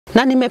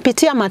Na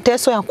nimepitia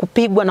mateso ya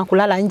kupigwa na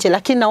kulala nje,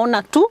 lakini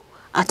naona tu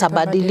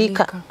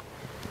atabadilika.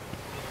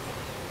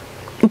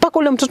 Mpaka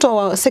ule mtoto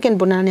wa second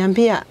born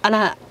ananiambia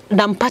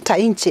nampata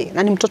nje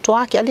na ni mtoto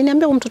wake.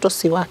 Aliniambia huyu mtoto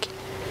si wake.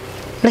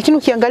 Lakini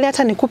ukiangalia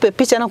hata nikupe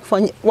picha na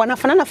kufanya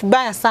wanafanana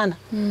vibaya sana.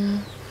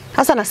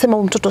 Sasa nasema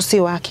huyu mtoto si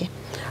wake.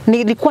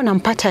 Nilikuwa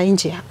nampata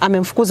nje,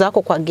 amemfukuza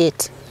hako kwa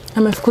gate.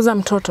 Amefukuza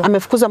mtoto.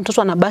 Amefukuza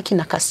mtoto, anabaki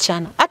na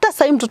kasichana. Hata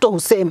sasa mtoto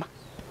husema.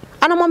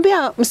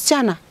 Anamwambia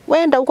msichana,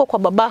 weenda huko kwa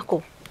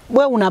babako.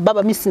 Wewe una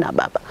baba, mimi sina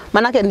baba.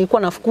 Manake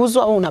nilikuwa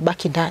nafukuzwa au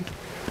unabaki ndani.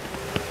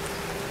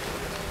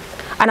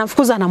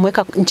 Anamfukuza,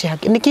 anamweka nje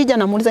yake. Nikija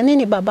namuuliza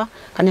nini baba?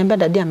 Kaniambia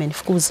dadi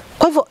amenifukuza.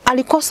 Kwa hivyo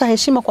alikosa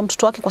heshima kwa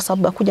mtoto wake kwa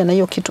sababu akuja na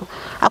hiyo kitu.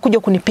 Akuja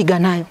kunipiga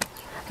nayo.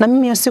 Na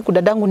mimi hiyo siku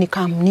dadangu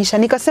nikamnisha.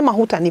 Nikasema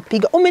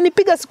hutanipiga.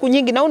 Umenipiga siku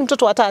nyingi na huyu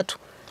mtoto wa 3.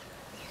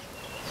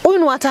 Huyu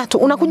ni wa 3,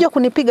 unakuja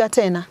kunipiga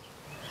tena.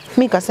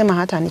 Mimi nikasema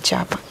hata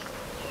nichapa.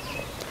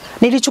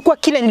 Nilichukua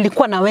kile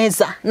nilikuwa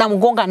naweza na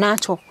mgonga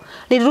nacho.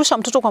 Nilirusha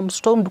mtoto kwa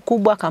mtoto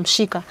mkubwa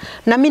akamshika.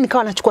 Na mimi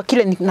nikawa nachukua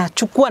kile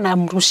nachukua na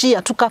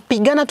mrushia.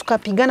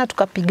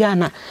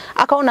 Tukapigana.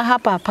 Akaona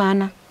hapa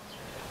hapana.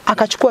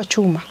 Akachukua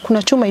chuma.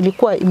 Kuna chuma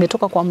ilikuwa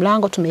imetoka kwa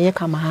mlango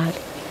tumeiweka mahali.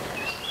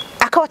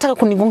 Akawa taka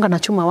kunigonga na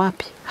chuma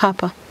wapi?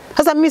 Hapa.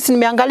 Sasa mimi si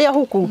nimeangalia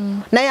huku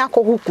na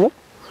yako huku.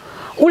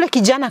 Ule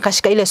kijana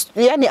akashika ile,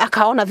 yani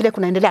akaona vile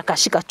kunaendelea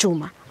akashika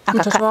chuma.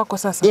 Mtoto wako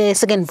sasa? Yeah,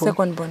 second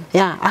born.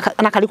 Yeah,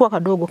 anakalikuwa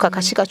kadogo,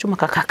 kakashika chuma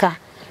kakaka.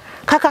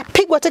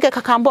 Kakapigwa teke,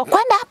 kakaambiwa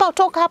kwenda hapa,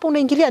 utoka hapa,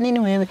 unaingilia nini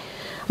wewe?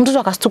 Mtoto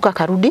akastuka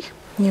akarudi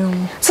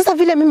nyuma. Sasa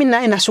vile mimi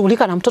naye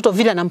nashughulika na mtoto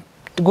vile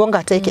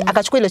anamgonga teke,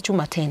 akachukua ile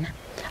chuma tena.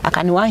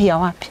 Akaniwahi ya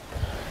wapi?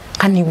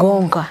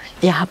 Kanigonga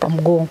ya hapa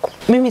mgongo.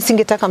 Mimi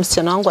singetaka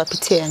msichana wangu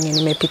apitie yenye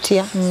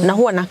nimepitia. Na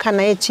huwa nakaa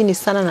na yeye chini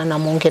sana na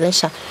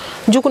namuongelesha.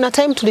 Juu kuna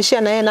time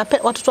tulishia na yeye na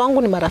watoto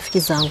wangu ni marafiki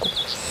zangu.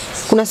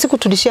 Kuna siku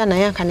tulishia na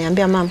yeye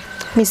akaniambia mama,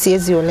 mimi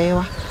siwezi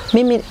olewa.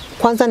 Mimi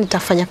kwanza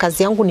nitafanya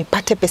kazi yangu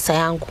nipate pesa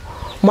yangu.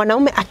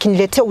 Mwanaume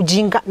akiniletea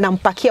ujinga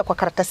nampakia kwa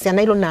karatasi ya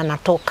nailo na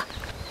anatoka.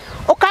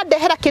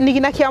 Okadehera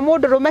kinigina kia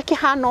mundu rume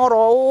kihana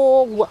oro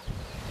ogwa.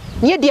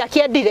 Nie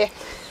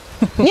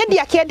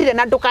ndiakendire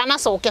na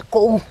ndukanacoke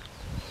kuu.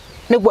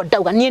 Niguo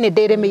ndauga nie ni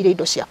nderemeire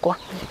indo ciakwa.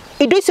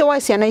 Indo icio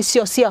wa ciana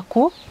icio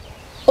ciaku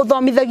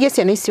uthomithagie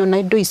ciana icio na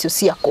indo icio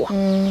ciakwa.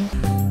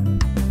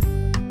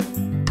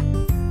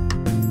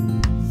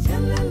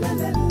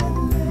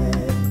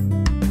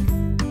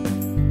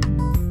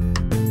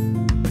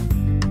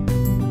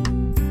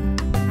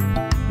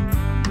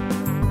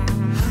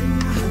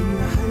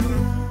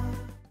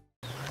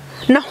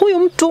 Na huyu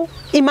mtu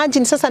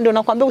imagine sasa ndio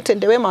nakwambia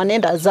utende wema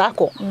wanaenda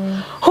zako.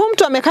 Huyu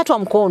mtu amekatwa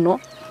mkono,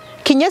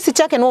 kinyesi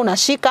chake ndio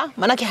unashika,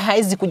 manake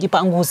haizi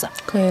kujipanguza.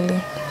 Kweli.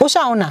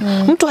 Ushaona?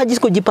 Mtu hajizi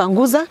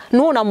kujipanguza,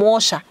 ndio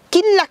unamuosha.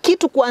 Kila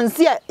kitu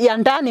kuanzia ya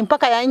ndani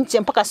mpaka ya nje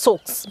mpaka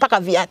socks, mpaka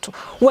viatu,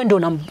 wewe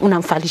ndio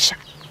unamfalisha.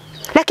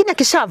 Lakini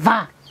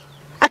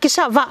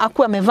akishavaa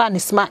akuwa amevaa ni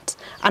smart,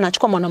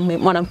 anachukua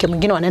mwanamke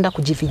mwingine wanaenda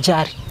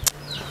kujivijari.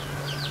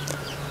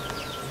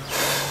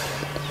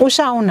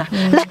 Ushaona?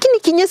 Lakini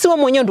kinyesi wewe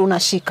mwenyewe ndio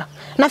unashika.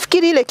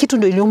 Nafikiri ile kitu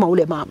ndio iliuma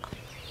ule mama.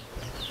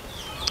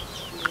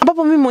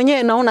 Ambapo mimi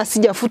mwenyewe naona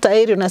sijafuta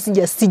aero na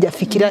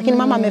sijafikiria, lakini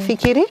mama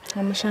amefikiri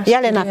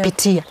yale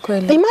napitia.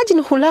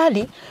 Imagine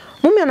hulali,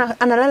 mume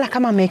analala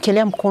kama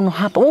ameekelea mkono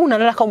hapa, wewe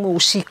unalala kama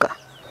umeushika.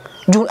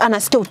 Juu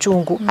anasikia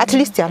uchungu, at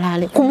least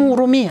alale,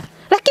 kumhurumia.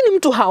 Lakini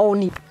mtu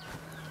haoni.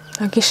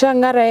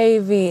 Akishangara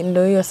hivi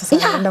ndio hiyo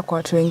sasa anaenda kwa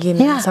watu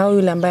wengine. Sawa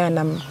yule ambaye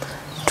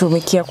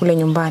anamtumikia kule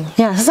nyumbani.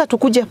 Sasa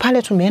tukuje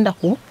pale tumeenda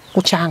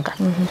kuchanga.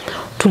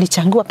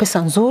 Tulichangiwa pesa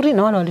nzuri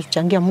na wale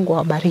walituchangia Mungu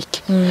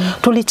awabariki.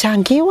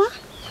 Tulichangiwa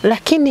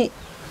lakini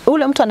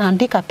ule mtu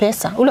anaandika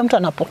pesa, ule mtu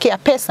anapokea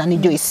pesa ni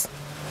Joyce.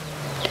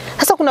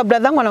 Sasa kuna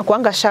brother wangu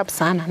anakuanga sharp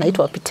sana,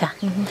 anaitwa Peter.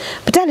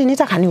 Peter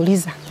aliniita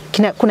kaniuliza,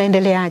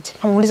 kunaendeleaje?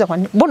 Amuuliza kwa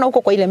nini? Mbona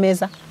huko kwa ile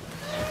meza?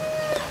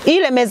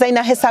 Ile meza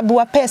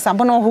inahesabiwa pesa,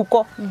 mbona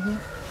huko?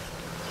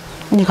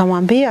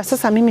 Nikamwambia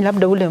sasa mimi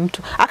labda ule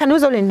mtu.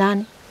 Akaniuliza ule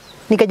nani?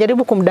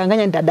 Nikajaribu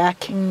kumdanganya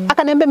dadake.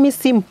 Akaniambia mimi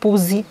si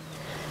mpuzi.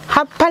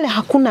 Pale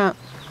hakuna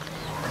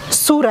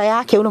sura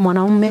yake ule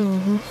mwanaume.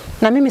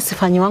 Na mimi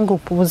sifanyi wangu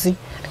upuzi.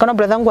 Nikaona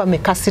brother wangu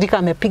amekasirika,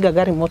 amepiga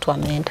gari moto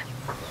ameenda.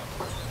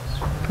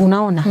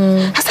 Unaona?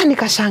 Sasa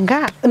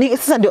nikashangaa,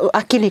 sasa ndio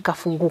akili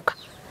ikafunguka.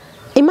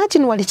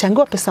 Imagine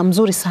walichangiwa pesa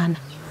mzuri sana.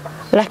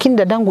 Lakini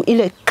dadangu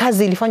ile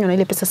kazi ilifanywa na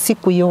ile pesa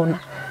sikuiona.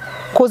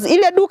 Cause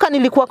ile duka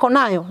nilikuwa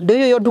nayo, ndio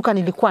hiyo duka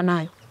nilikuwa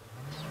nayo.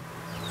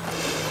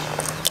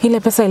 Ile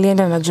pesa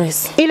ilienda na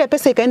Joyce. Ile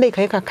pesa ikaenda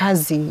ikaweka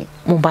kazi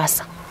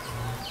Mombasa.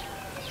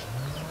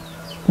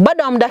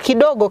 Baada ya muda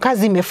kidogo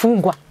kazi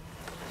imefungwa.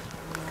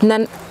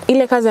 Na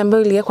ile kazi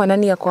ambayo iliwekwa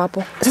nani yako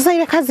hapo? Sasa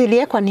ile kazi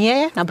iliwekwa ni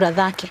yeye na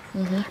brother yake.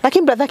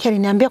 Lakini brother yake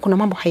aliniambia kuna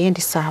mambo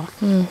haiendi sawa.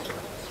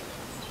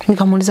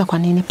 Nikamuuliza kwa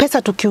nini?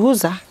 Pesa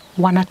tukiuza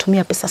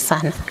wanatumia pesa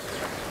sana.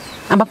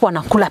 Ambapo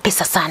wanakula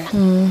pesa sana.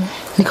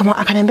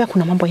 Akaniambia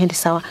kuna mambo haiendi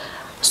sawa.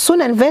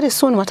 Soon and very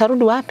soon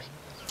watarudi wapi?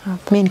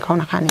 Mimi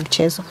nikaona kama ni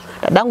mchezo.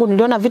 Dadangu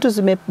niliona vitu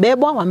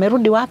zimebebwa,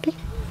 wamerudi wapi?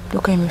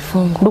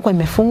 Duka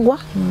imefungwa.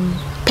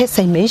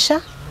 Pesa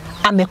imeisha,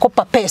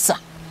 amekopa pesa.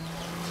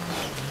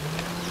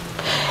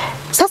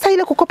 Sasa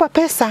ile kukopa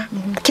pesa,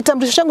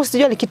 kitambulisho changu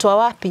sijui alikitoa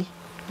wapi.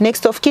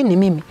 Next of kin ni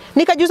mimi.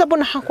 Nikajuza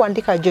mbona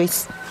hakuandika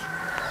Joyce.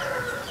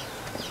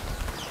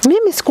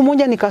 Mimi siku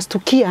moja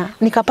nikastukia,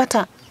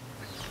 nikapata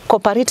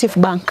Cooperative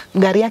Bank,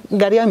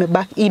 gari yao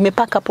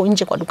imepaka hapo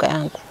nje kwa duka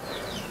yangu.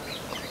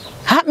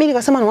 Mimi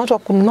nikasema ni watu wa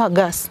kununua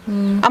gas,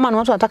 ama ni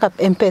watu wanataka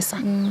M-Pesa.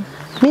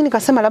 Mimi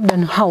nikasema labda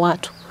ni hao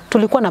watu.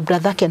 Tulikuwa na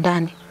brother yake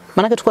ndani.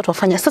 Maana tulikuwa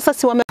tuwafanya. Sasa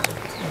si wame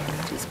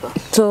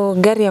So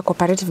gari ya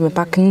Cooperative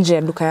imepaka nje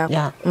ya duka yako.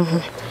 Yeah.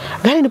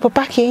 Gari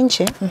ilipopaki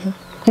nje,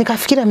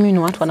 nikafikiria mimi ni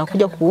watu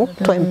wanakuja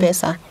kutoa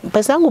M-Pesa.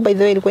 Pesa yangu by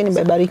the way ilikuwa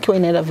imebarikiwa,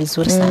 inaenda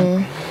vizuri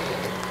sana.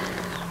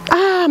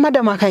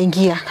 Madam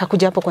akaingia,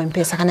 akakuja hapo kwa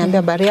M-Pesa, akaniambia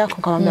habari yako,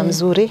 akamwambia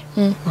mzuri.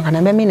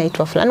 Akaniambia mimi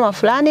naitwa fulani wa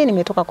fulani,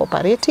 nimetoka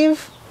Cooperative.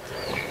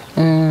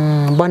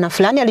 Bwana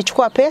fulani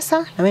alichukua pesa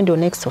na wewe ndio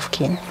next of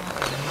kin.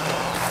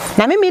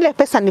 Na mimi ile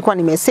pesa nilikuwa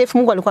nimesave,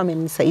 Mungu alikuwa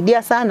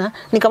amenisaidia sana.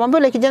 Nikamwambia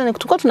yule kijana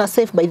tulikuwa tuna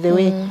save by the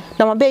way.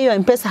 Namwambia hiyo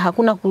M-Pesa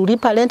hakuna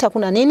kulipa rent,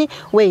 hakuna nini,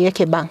 wewe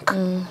iweke bank.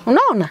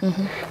 Unaona?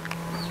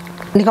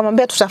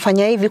 Nikamwambia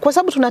tutafanya hivi kwa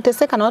sababu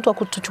tunateseka na watu wa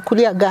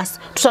kutuchukulia gas.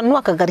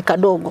 Tutanunua kagari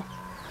kadogo.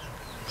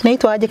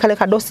 Naitwa aje kale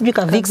kadosi sijui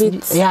ka Vix.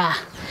 Yeah.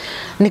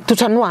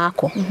 Tutanunua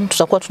hako.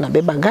 Tutakuwa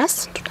tunabeba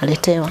gas,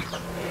 tunaletewa.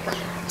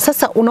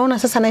 Sasa unaona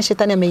sasa naye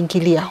shetani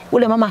ameingilia.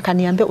 Ule mama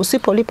akaniambia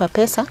usipolipa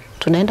pesa,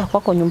 tunaenda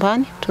kwako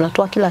nyumbani,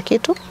 tunatoa kila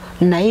kitu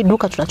na hii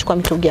duka tunachukua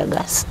mitungi ya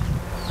gas.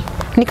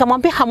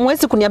 Nikamwambia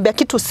hamwezi kuniambia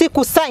kitu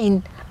siku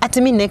sign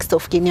ati mimi next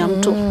of kin ya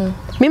mtu.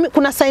 Mimi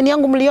kuna sign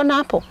yangu mliona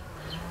hapo.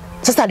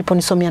 Sasa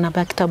aliponisomea namba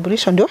ya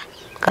kitambulisho ndio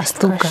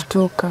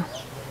kastuka.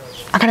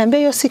 Akaniambia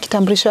hiyo si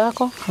kitambulisho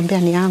yako, akamwambia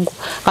ni yangu.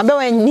 Akamwambia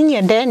wewe ninyi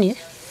endeni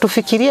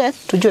tufikirie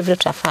tujue vile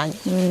tutafanya.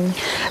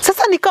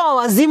 Sasa nikawa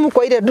wazimu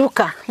kwa ile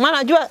duka. Maana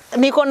najua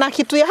niko na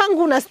kitu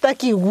yangu na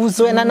sitaki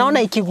iguzwe na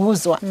naona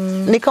ikiguzwa.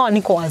 Nikawa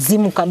niko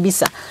wazimu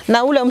kabisa.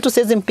 Na ule mtu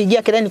siwezi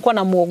mpigia kelele, nilikuwa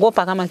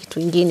namuogopa kama kitu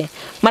kingine.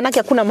 Maana yake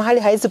hakuna mahali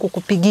haizi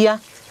kukupigia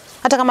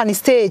hata kama ni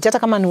stage, hata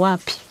kama ni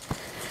wapi.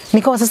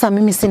 Nikawa sasa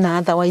mimi sina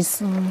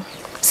otherwise.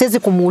 Siwezi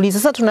kumuuliza.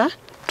 Sasa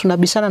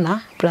tunabishana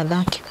na brother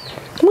yake.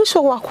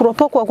 Mwisho wa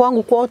kuropokwa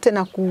kwangu kwote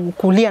na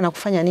kulia na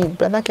kufanya nini?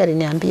 Brother yake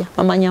aliniambia,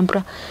 Mama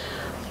Nyambura,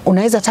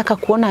 unaweza taka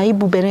kuona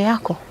aibu mbele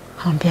yako?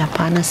 Anambia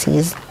hapana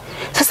siwezi.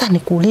 Sasa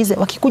nikuulize,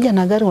 wakikuja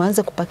na gari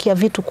waanze kupakia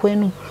vitu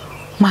kwenu,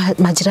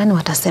 majirani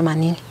watasema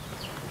nini?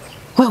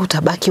 Wewe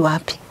utabaki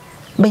wapi?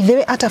 By the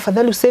way, hata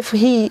afadhali usafe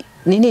hii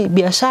nini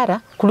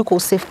biashara kuliko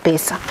usafe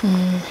pesa.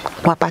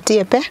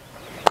 Wapatie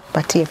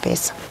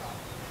pesa.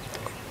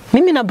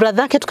 Mimi na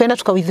brother yake tukaenda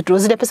withdraw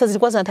zile pesa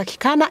zilikuwa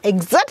zinatakikana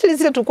exactly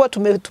zile tulikuwa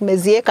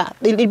tumezieka,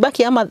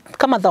 ilibaki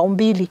kama dhao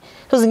mbili.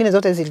 Hizo zingine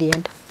zote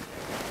zilienda.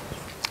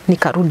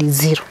 Nikarudi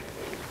zero.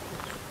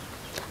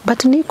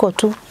 But niko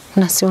tu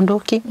na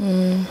siondoki.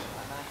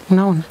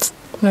 Unaona?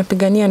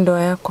 Unapigania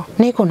ndoa yako.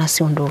 Niko na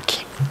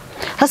siondoki.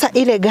 Sasa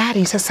ile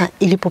gari sasa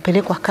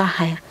ilipopelekwa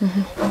Kahaya,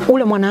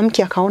 ule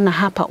mwanamke akaona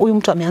hapa huyu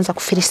mtu ameanza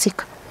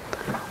kufilisika.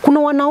 Kuna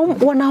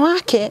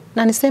wanawake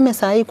na niseme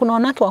saa hii kuna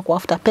wanawake wako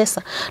after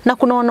pesa na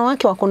kuna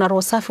wanawake wako na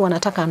roho safi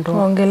wanataka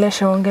ndoa.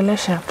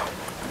 Ongelesha hapo.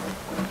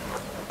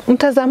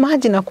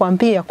 Mtazamaji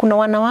nakwambia kuna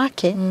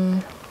wanawake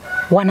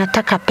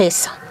wanataka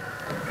pesa.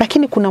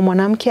 Lakini kuna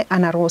mwanamke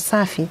ana roho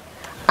safi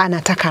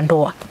anataka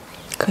ndoa.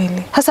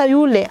 Kweli. Sasa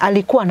yule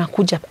alikuwa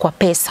anakuja kwa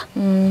pesa.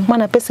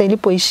 Maana pesa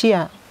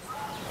ilipoishia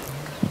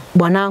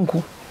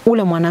bwanangu,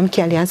 ule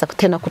mwanamke alianza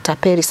tena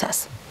kutapeli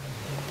sasa.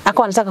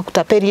 Akawa anataka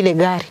kutapeli ile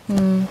gari.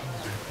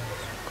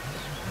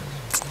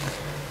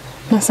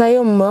 Na sasa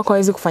hiyo mume wako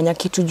hawezi kufanya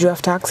kitu juu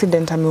after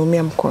accident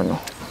ameumia mkono.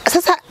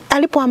 Sasa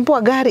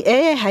alipoambiwa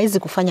gari haizi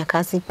kufanya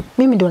kazi.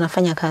 Mimi ndio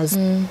nafanya kazi.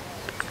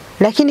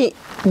 Lakini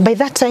by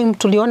that time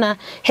tuliona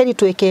heri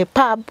tuweke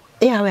pub,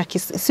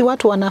 si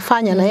watu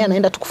wanafanya na yeye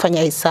anaenda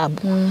tukufanya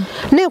hesabu.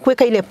 Naye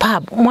kuweka ile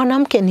pub,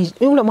 mwanamke ni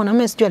yule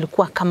mwanamume sijui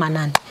alikuwa kama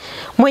nani.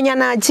 Mwenye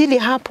anaajili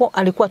hapo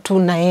alikuwa tu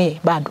na yeye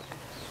bado.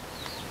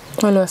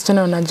 Wale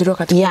wasichana wanaajiriwa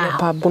katika ile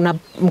pub.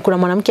 Kuna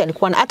mwanamke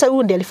alikuwa hata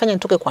huyo ndiye alifanya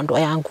nitoke kwa ndoa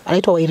yangu.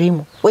 Anaitwa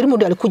Wairimu. Wairimu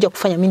ndiye alikuja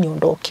kufanya mimi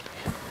niondoke.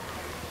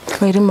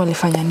 Wairimu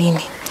alifanya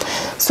nini?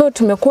 So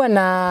tumekuwa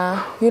na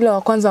yule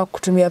wa kwanza wa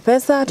kutumia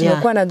pesa,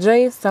 tumekuwa na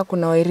Joyce, sasa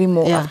kuna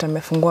Wairimu after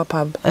amefungua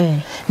pub.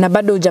 Na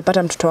bado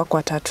hujapata mtoto wako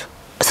wa tatu.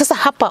 Sasa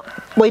hapa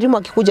Wairimu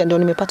akikuja ndio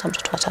nimepata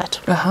mtoto wa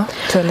tatu.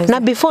 Na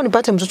before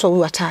nipate mtoto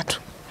huyu wa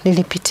tatu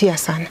nilipitia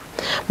sana.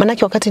 Maana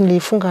wakati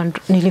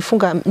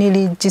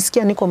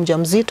nilijisikia niko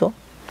mjamzito,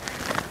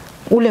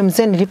 ule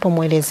mzee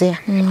nilipomwelezea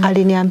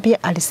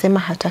aliniambia, alisema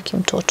hataki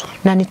mtoto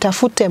na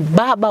nitafute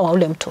baba wa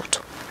ule mtoto.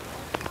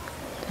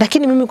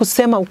 Lakini mimi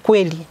kusema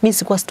ukweli, mimi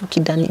sikuwa stuki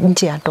ndani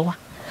nje ya ndoa.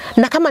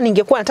 Na kama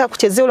ningekuwa nataka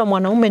kuchezea ule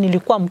mwanaume,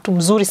 nilikuwa mtu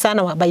mzuri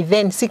sana wa by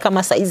then, si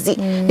kama saizi.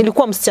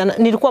 Nilikuwa msichana,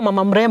 nilikuwa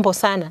mama mrembo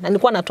sana na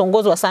nilikuwa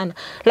natongozwa sana,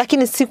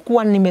 lakini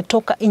sikuwa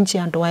nimetoka nje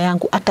ya ndoa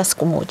yangu hata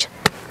siku moja.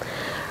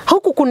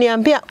 Huku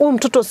kuniambia huyu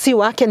mtoto si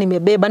wake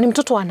nimebeba, ni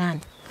mtoto wa nani?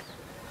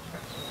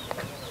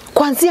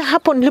 Kuanzia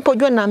hapo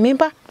nilipojua na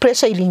mimba,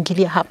 pressure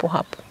iliingilia hapo.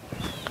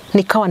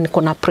 Nikawa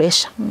niko na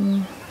pressure.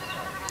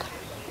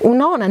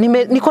 Unaona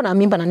niko na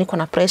mimba na niko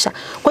na pressure.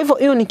 Kwa hivyo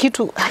hiyo ni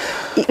kitu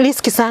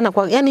riski sana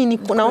kwa yani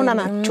naona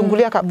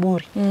nachungulia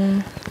kaburi.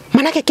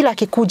 Manake kila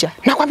akikuja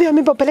nakwambia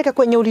mimba upeleke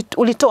kwenye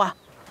ulitoa.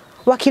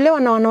 Wakilewa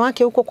na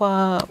wanawake huko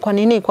kwa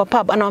nini kwa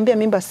pub anawaambia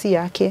mimba si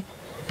yake.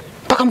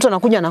 Mpaka mtu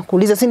anakuja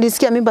anakuuliza si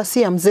nilisikia mimba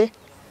si ya mzee.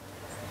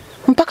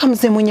 Mpaka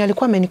mzee mwenye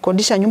alikuwa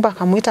amenikodisha nyumba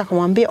akamuita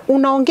akamwambia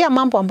unaongea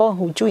mambo ambayo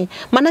hujui.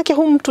 Manake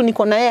huyu mtu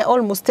niko na yeye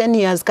almost 10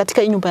 years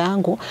katika hii nyumba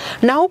yangu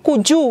na huku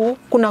juu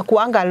kuna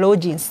kuanga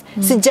lodgings.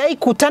 Sijai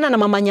kutana na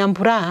mama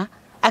Nyambura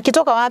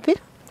akitoka wapi?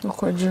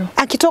 Huko juu.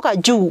 Akitoka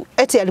juu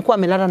eti alikuwa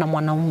amelala na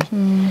mwanaume.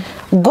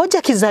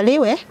 Ngoja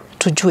kizaliwe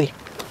tujue.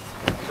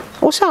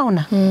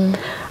 Ushaona?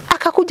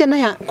 Akakuja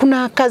naye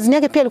kuna kazi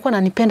yake pia alikuwa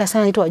ananipenda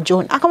sana anaitwa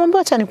John.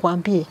 Akamwambia acha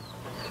nikwambie.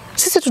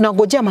 Sisi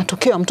tunagojea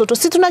matokeo ya mtoto.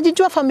 Sisi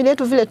tunajijua familia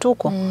yetu vile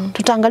tuko.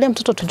 Tutaangalia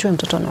mtoto tujue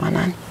mtoto ni wa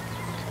nani.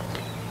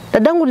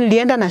 Dadangu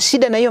nilienda na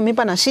shida na hiyo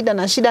mimba na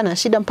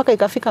shida mpaka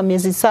ikafika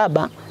miezi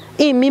 7.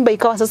 Hii mimba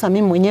ikawa sasa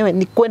mimi mwenyewe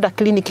ni kwenda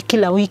kliniki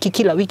kila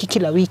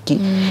wiki.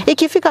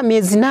 Ikifika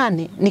miezi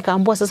 8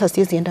 nikaambiwa sasa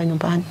siwezi enda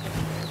nyumbani.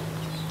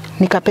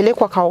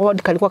 Nikapelekwa kwa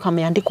ward kalikuwa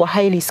kameandikwa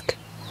high risk.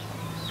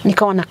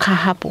 Nikawa nakaa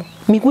hapo.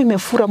 Miguu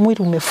imefura,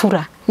 mwili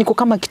umefura. Niko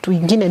kama kitu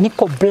kingine,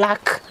 niko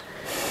black.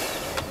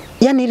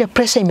 Yani ile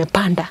pressure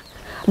imepanda.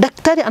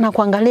 Daktari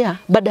anakuangalia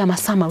baada ya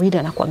masaa mawili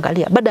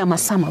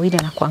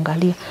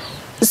anakuangalia.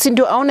 Si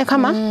ndio aone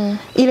kama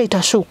ile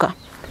itashuka.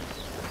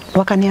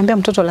 Wakaniambia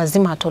mtoto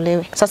lazima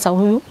atolewe. Sasa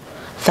huyu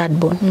third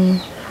born.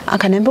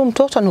 Akaniambia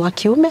mtoto ni wa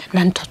kiume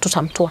na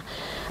tutamtoa.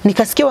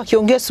 Nikasikia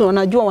wakiongea si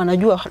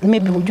wanajua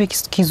maybe hujui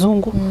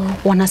kizungu.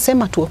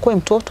 Wanasema tuokoe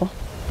mtoto.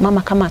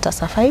 Mama kama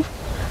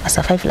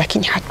atasurvive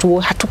lakini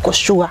hatuko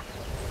sure.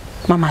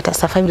 Mama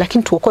atasurvive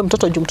lakini tuokoe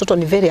mtoto juu mtoto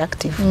ni very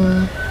active.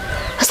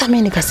 Sasa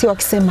mimi nikasiwa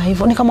akisema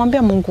hivyo,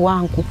 nikamwambia Mungu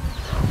wangu,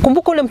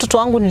 kumbuka ule mtoto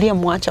wangu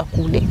niliyemwacha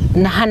kule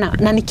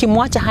na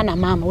nikimwacha hana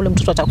mama, ule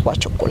mtoto atakuwa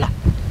chakula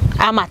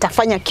ama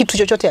atafanya kitu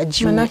chochote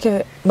ajiue.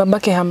 Manake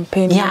babake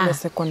hampendi ile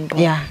second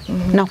born.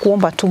 Na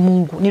kuomba tu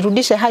Mungu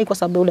nirudishe hai kwa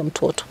sababu ule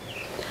mtoto.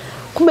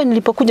 Kumbe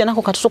nilipokuja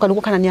nako katoto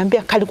kalikuwa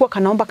kananiambia kalikuwa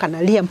kanaomba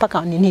kanalia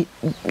mpaka nini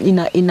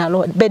ina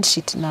bed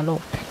sheet inalo.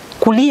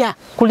 Kulia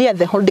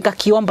the whole day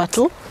kiomba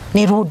tu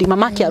nirudi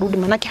mamake arudi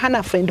manake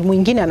hana friend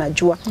mwingine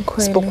anajua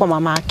isipokuwa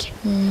mamake.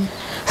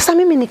 Sasa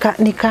mimi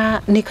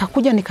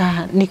nikakuja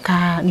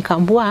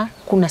nikaambua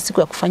kuna siku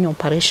ya kufanya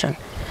operation.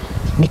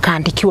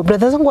 Nikaandikiwa.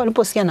 Brother zangu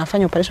waliposikia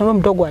nafanya operation yule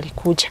mdogo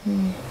alikuja.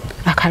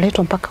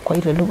 Akaletwa mpaka kwa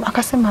ile room.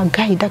 Akasema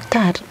gai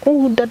daktari,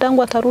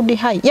 dadangu atarudi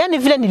hai. Yani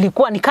vile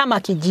nilikuwa ni kama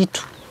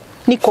kijitu.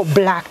 Niko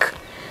black.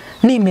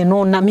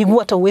 Nimenona miguu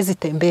hata uwezi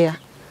tembea.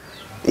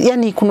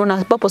 Yani kunona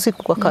papo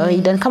siku kwa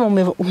kawaida kama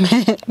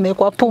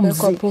umekuwa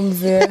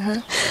pumzi.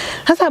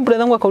 Sasa brother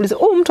zangu akauliza,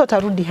 mtu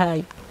atarudi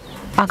hai?"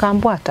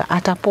 Akaambia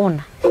atapona.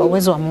 Kwa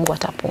uwezo wa Mungu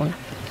atapona.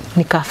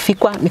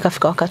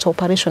 Nikafika wakati wa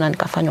operation na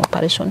nikafanya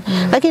operation.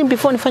 Lakini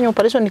before nifanye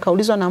operation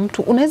nikaulizwa na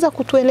mtu, "Unaweza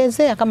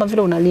kutuelezea kama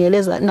vile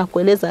unalieleza na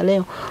kueleza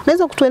leo.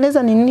 Unaweza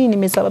kutueleza ni nini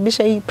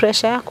nimesababisha hii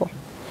pressure yako?"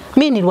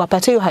 Mimi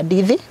niliwapatia hiyo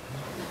hadithi.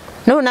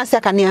 Na nasi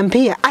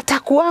akaniambia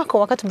atakuwako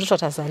wakati mtoto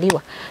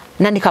atazaliwa.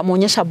 Na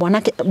nikamuonyesha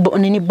bwanake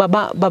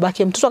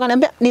babake mtoto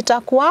akaniambia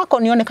nitakuwako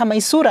nione kama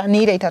isura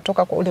ni ile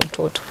itatoka kwa ule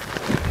mtoto.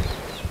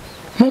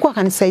 Mungu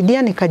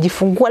akanisaidia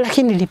nikajifungua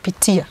lakini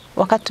nilipitia.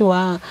 Wakati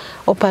wa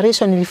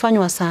operation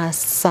nilifanywa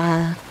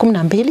saa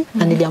 12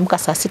 na niliamka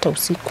saa 6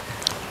 usiku.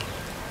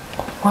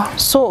 Wow.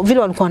 So vile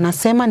walikuwa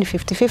wanasema ni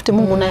 50-50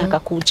 Mungu naye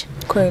akakuja.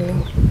 Kweli.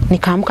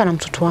 Nikaamka na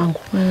mtoto wangu.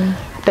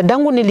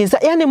 Dadangu nilizaa,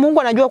 yani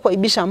Mungu anajua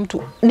kuaibisha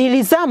mtu.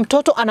 Nilizaa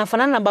mtoto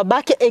anafanana na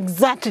babake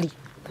exactly.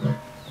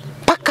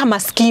 Paka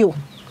masikio.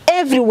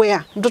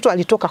 Everywhere mtoto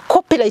alitoka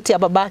copyright ya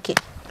babake.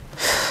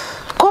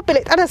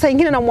 Copyright hata saa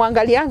nyingine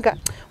namuangalianga.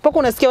 Mpaka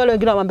unasikia wale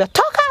wengine wanamwambia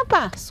toka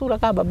hapa, sura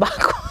kama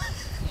babako.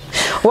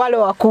 Wale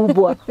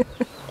wakubwa.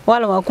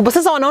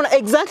 Sasa wanaona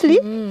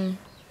exactly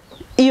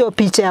hiyo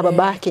picha ya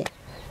babake.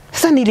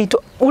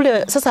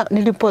 Sasa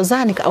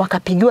nilipozaa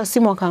wakapigiwa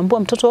simu wakaambiwa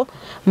mtoto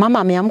mama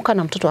ameamka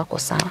na mtoto wako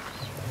sawa.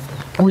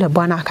 Ule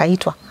bwana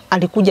akaitwa.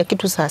 Alikuja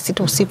kitu saa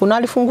 6 usiku na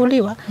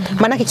alifunguliwa.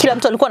 Maana kila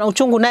mtu alikuwa na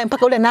uchungu naye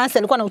mpaka ule nasi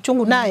alikuwa na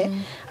uchungu naye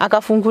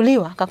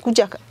akafunguliwa.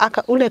 Akakuja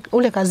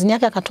ule kazini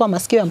yake akatoa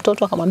masikio ya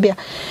mtoto akamwambia,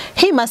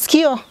 "Hii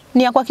masikio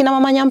ni ya kwa kina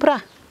mama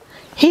Nyambura.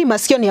 Hii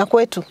masikio ni ya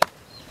kwetu.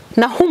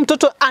 Na huu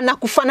mtoto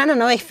anakufanana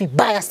na wewe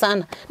vibaya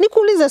sana."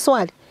 Nikuulize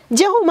swali.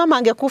 Je, huyu mama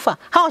angekufa?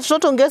 Hawa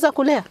watoto ungeweza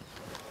kulea?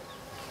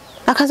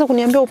 Akaanza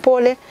kuniambia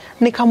upole,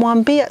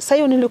 nikamwambia sasa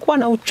hiyo nilikuwa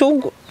na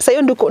uchungu. Sasa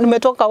hiyo ndiko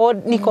nimetoka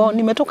ward,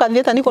 nimetoka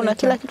theater niko na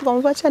kila kitu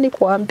kama acha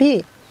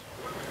nikuambie.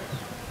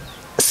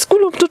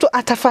 Skulu mtoto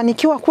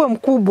atafanikiwa kuwa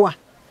mkubwa.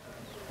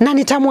 Na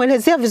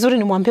nitamuelezea vizuri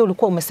nimwambie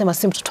ulikuwa umesema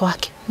si mtoto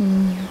wake.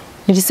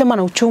 Nilisema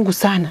na uchungu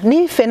sana.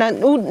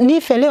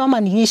 Nife leo ama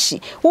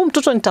niishi. Huyu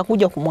mtoto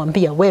nitakuja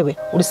kumwambia wewe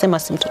ulisema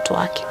si mtoto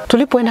wake.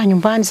 Tulipoenda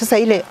nyumbani sasa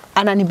ile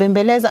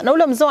ananibembeleza na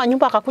ule mzee wa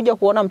nyumba akakuja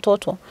kuona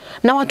mtoto.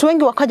 Na watu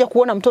wengi wakaja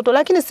kuona mtoto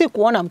lakini si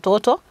kuona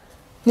mtoto.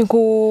 Ni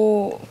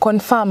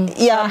confirm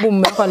sababu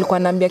mume wako alikuwa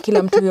ananiambia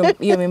kila mtu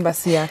hiyo mimba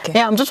si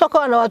yake. Mtoto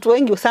akawa na watu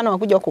wengi sana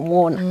wakuja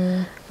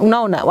kumuona.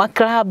 Unaona, wa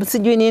club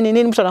sijui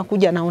nini mtu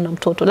anakuja anaona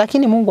mtoto.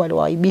 Lakini Mungu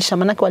aliwaibisha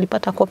maana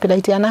walipata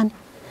copyright ya nani?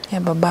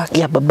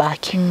 Ya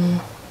babake.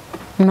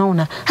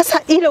 Unaona?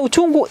 Sasa ile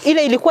uchungu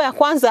ile ilikuwa ya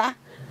kwanza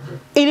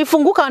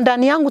ilifunguka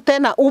ndani yangu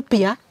tena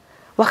upya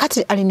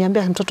wakati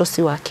aliniambia mtoto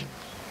si wake.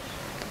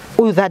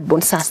 Huyu that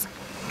born sasa.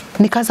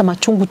 Nikaanza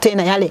machungu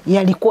tena yale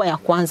yalikuwa ya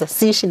kwanza,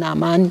 siishi na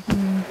amani.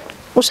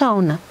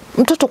 Ushaona?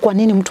 Mtoto kwa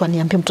nini mtu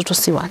aniambie mtoto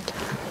si wake?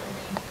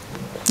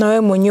 Na wewe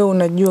mwenyewe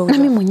unajua. Na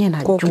mimi mwenyewe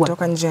najua.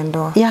 Kutoka nje ya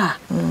ndoa.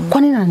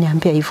 Kwa nini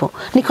ananiambia hivyo?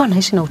 Nikawa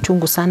naishi na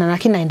uchungu sana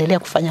lakini naendelea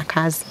kufanya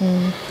kazi.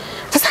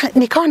 Sasa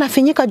nikawa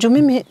nafinyika juu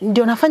mimi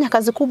ndio nafanya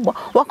kazi kubwa.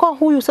 Wakawa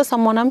huyu sasa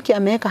mwanamke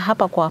ameweka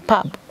hapa kwa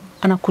pub,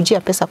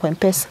 anakujia pesa kwa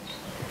M-Pesa.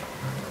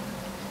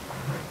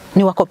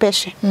 Ni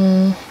wakopeshe.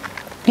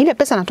 Ile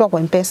pesa natoa kwa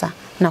M-Pesa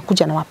na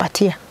kuja na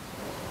wapatia.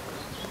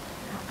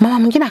 Mama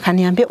mwingine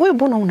akaniambia, "Wewe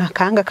mbona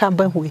unakaanga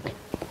kama huyu?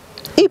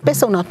 Hii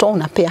pesa unatoa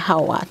unapea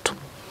hao watu.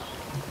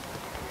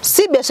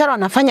 Si biashara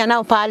wanafanya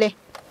nao pale.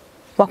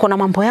 Wako na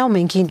mambo yao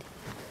mengine."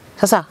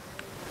 Sasa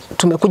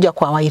tumekuja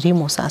kwa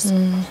wairimu sasa.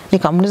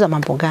 Nikamuuliza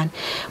mambo gani?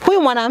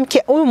 Huyu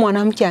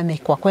mwanamke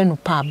amekuwa kwenu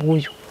pub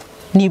huyu.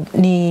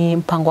 Ni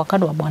mpango wa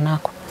kado wa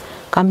bwanako.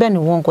 Kaambia ni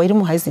uongo,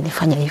 elimu haizi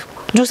nifanya hivyo.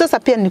 Juu sasa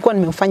pia nilikuwa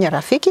nimemfanya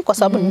rafiki kwa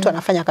sababu mtu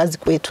anafanya kazi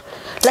kwetu.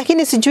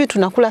 Lakini sijui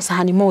tunakula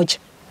sahani moja.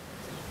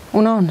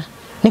 Unaona?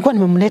 Nilikuwa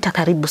nimemleta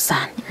karibu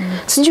sana.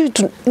 Sijui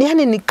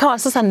yani nikawa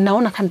sasa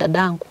ninaona kama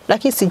dadangu.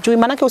 Lakini sijui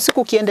maana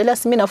usiku ukiendelea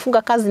si mimi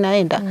nafunga kazi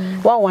naenda.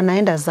 Wao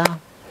wanaenda zao.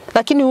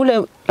 Lakini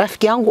ule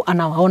rafiki yangu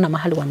anawaona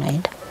mahali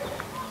wanaenda.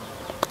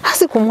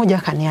 Siku moja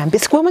akaniambia,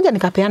 siku moja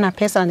nikapeana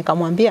pesa na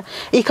nikamwambia,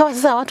 ikawa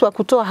sasa watu wa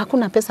kutoa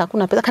hakuna pesa.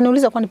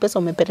 Akaniuliza kwani pesa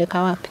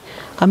umepeleka wapi?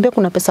 Kaambia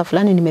kuna pesa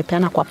fulani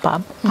nimepeana kwa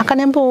pub.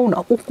 Akaniambia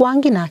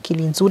ukuangi na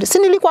akili nzuri. Si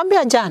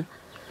nilikwambia jana?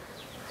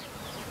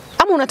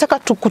 Ama unataka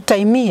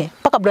tukutaimie?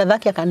 Paka brother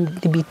yake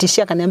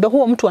akanidhibitishia akaniambia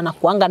huo mtu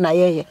anakuanga na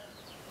yeye.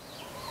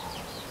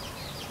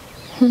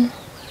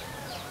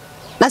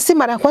 Na si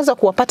mara ya kwanza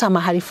kuwapata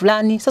mahali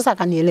fulani, sasa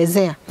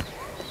akanielezea.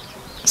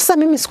 Sasa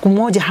mimi siku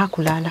moja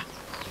hakulala.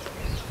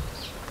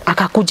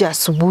 Akakuja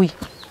asubuhi.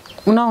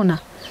 Unaona?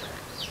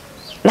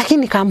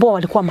 Lakini nikaambiwa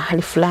walikuwa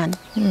mahali fulani.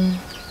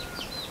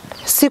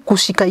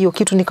 Sikushika hiyo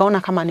kitu nikaona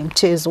kama ni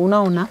mchezo,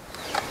 unaona?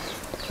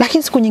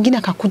 Lakini siku nyingine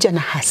akakuja na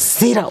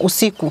hasira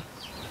usiku.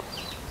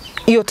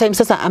 Hiyo time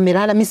sasa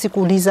amelala mimi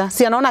sikuuliza.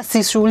 Si anaona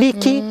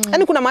sishughuliki.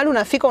 Yaani kuna mahali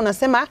unafika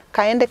unasema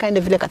kaende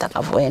vile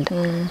katakavyoenda.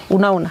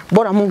 Unaona?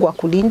 Bora Mungu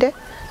akulinde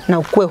na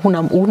ukue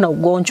huna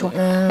ugonjwa.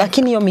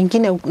 Lakini hiyo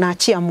mingine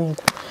unaachia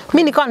Mungu.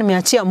 Mimi nikawa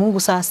nimeachia Mungu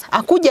sasa.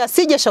 Akuja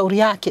asije shauri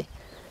yake.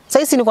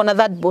 Sasa niko na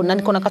that born na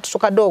niko na katoto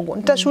kadogo.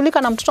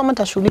 Nitashughulika na mtoto ama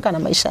nitashughulika na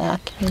maisha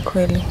yake. Ni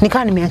kweli.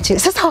 Nikawa nimeachia.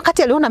 Sasa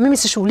wakati aliona mimi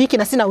sishughuliki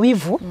na sina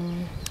wivu,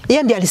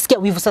 yeye ndiye alisikia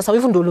wivu. Sasa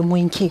wivu ndio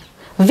ulimuingia.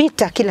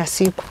 Vita kila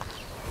siku.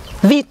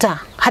 Vita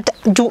hata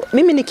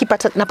mimi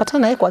napatana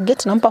naye kwa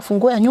gate nampa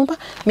funguo ya nyumba,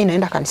 mimi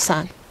naenda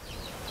kanisani.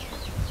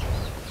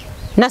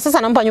 Na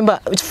sasa nampa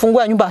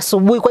funguo ya nyumba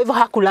asubuhi, kwa hivyo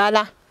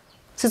hakulala.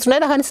 Sisi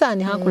tunaenda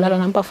kanisani, hakulala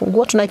nampa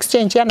funguo, tuna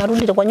exchange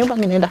anarudi kwa nyumba,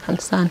 mimi naenda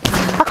kanisani.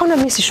 Akaona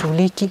mimi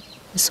sishughuliki.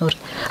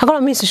 Akaona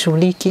mimi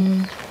sishughuliki.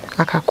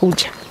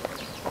 Akakuja.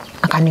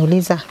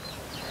 Akaniuliza,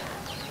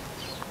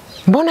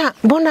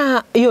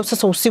 Mbona hiyo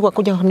sasa usiku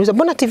akakuja akaniuliza,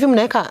 "Mbona TV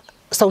mnaweka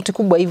sauti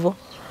kubwa hivyo?"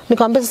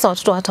 Nikamwambia sasa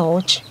watoto hata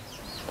watch.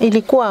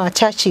 Ilikuwa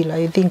Churchill,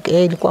 I think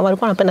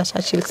walikuwa wanapenda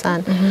Churchill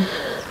sana.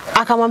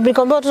 Akamwambia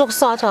watoto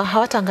sasa hata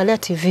hawataangalia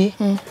TV.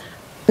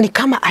 Ni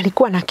kama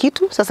alikuwa na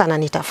kitu sasa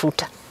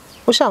ananitafuta.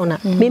 Ushaona?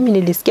 Mimi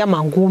nilisikia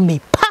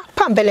mangumi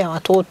pa mbele ya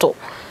watoto.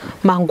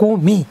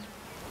 Mangumi.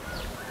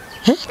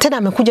 Tena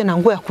amekuja na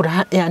nguo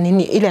ya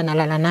nini ile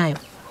analala nayo.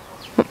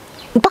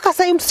 Mpaka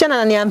sasa hivi msichana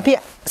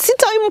ananiambia,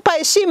 "Sitampa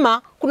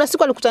heshima." Kuna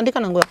siku alikutandika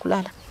na nguo ya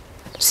kulala.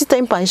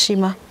 Sitampa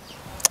heshima.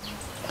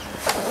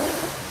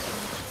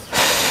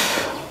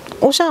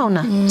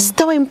 Ushaona?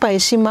 Sitampa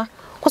heshima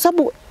kwa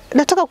sababu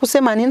nataka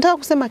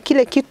kusema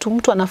kile kitu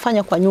mtu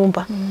anafanya kwa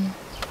nyumba.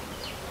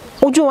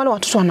 Ujue wale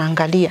watoto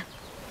wanaangalia.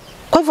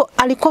 Kwa hivyo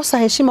alikosa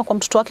heshima kwa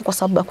mtoto wake kwa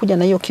sababu akuja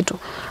na hiyo kitu.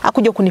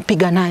 Akuja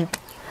kunipiga nayo.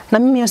 Na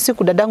mimi hiyo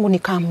siku dadangu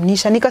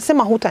nikamnisha.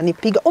 Nikasema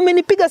hutanipiga.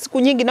 Umenipiga siku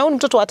nyingi na huyu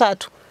mtoto wa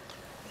 3.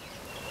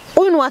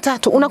 Huyu ni wa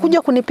 3,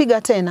 unakuja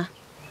kunipiga tena.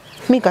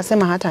 Mimi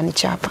nikasema hata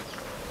nichapa.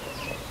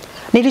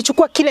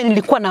 Nilichukua kile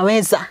nilikuwa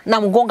naweza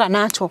na mgonga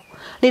nacho.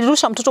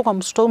 Nilirusha mtoto kwa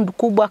mtoto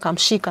mkubwa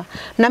akamshika.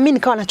 Na mimi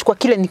nikawa nachukua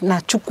kile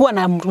nachukua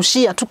na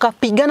mrushia.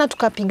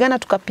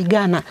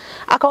 Tukapigana.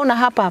 Akaona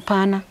hapa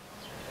hapana.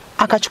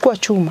 Akachukua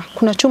chuma.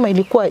 Kuna chuma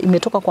ilikuwa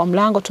imetoka kwa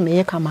mlango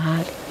tumeiweka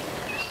mahali.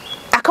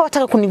 Akawa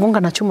taka kunigonga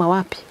na chuma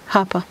wapi?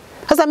 Hapa.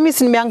 Sasa mimi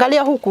si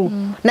nimeangalia huku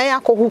na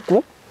yako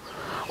huku.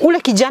 Ule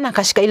kijana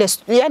akashika ile,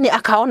 yani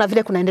akaona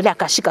vile kunaendelea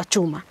akashika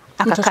chuma.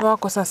 Mtoto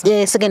wako sasa?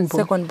 Yeah, second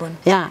born.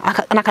 Yeah,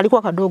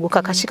 anakalikuwa kadogo,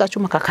 kakashika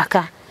chuma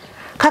kakaka.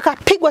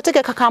 Kakapigwa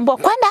teke kakaambiwa,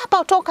 "Kwenda hapa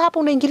utoka hapa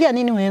unaingilia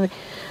nini wewe?"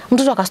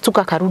 Mtoto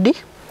akastuka akarudi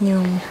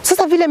nyuma.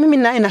 Sasa vile mimi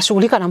naye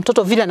nashughulika na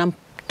mtoto vile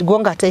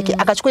gonga teke,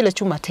 akachukua ile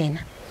chuma tena.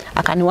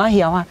 Akaniwahi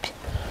ya wapi?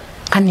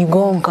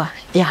 Kanigonga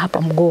ya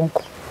hapa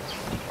mgongo.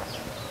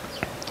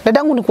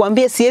 Dadangu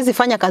nikuambie siwezi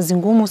fanya kazi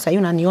ngumu sasa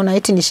unaniona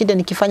eti ni shida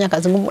nikifanya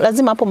kazi ngumu.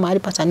 Lazima hapo mahali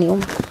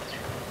pataniuma.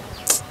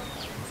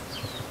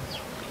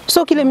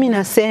 So kile mimi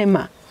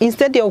nasema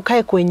instead ya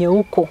ukae kwenye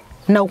huko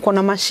na uko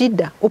na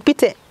mashida,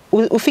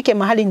 ufike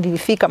mahali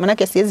nilifika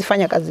manake siwezi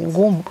fanya kazi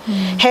ngumu.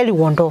 Heli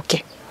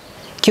uondoke.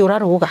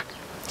 Kiuraruga.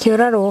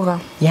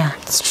 Yeah,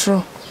 it's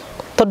true.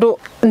 Todo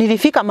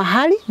nilifika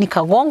mahali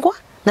nikagongwa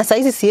na saa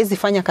hizi siwezi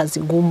fanya kazi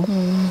ngumu.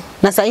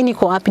 Na saa hii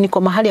niko wapi?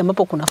 Niko mahali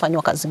ambapo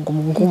kunafanywa kazi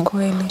ngumu.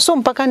 So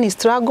mpaka ni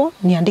struggle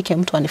niandike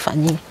mtu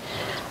anifanyie.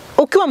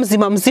 Ukiwa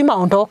mzima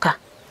ondoka.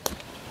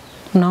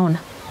 Unaona?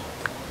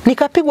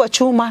 Nikapigwa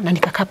chuma na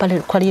nikakaa pale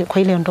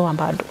kwa ile ndoa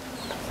bado.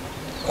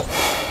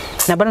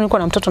 Na bado nilikuwa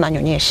na mtoto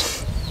nanyonyesha.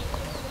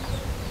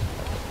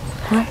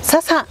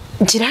 Sasa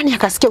jirani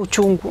akasikia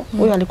uchungu.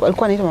 Huyo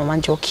alikuwa anaitwa Mama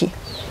Njoki.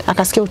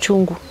 Akasikia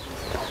uchungu.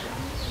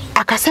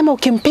 Akasema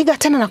ukimpiga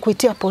tena na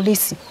kuitia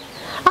polisi.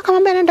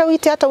 Akamwambia nenda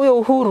uite hata huyo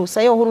Uhuru.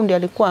 Sasa hiyo Uhuru ndiye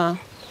alikuwa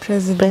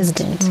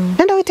president.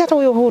 Nenda uite hata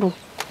huyo Uhuru.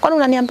 Kwani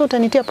unaniambia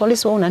utanitia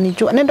polisi wewe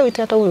unanijua? Nenda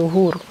uite hata huyo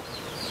Uhuru.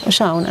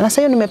 Ushaona? Na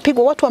sasa hiyo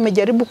nimepigwa, watu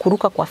wamejaribu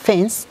kuruka kwa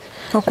fence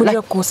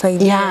kuja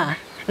kusaidia. Yeah,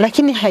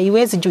 lakini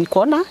haiwezi juu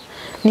ikona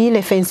ni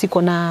ile fence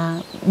iko na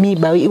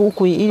miba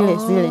huku ile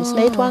zile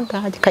zinaitwa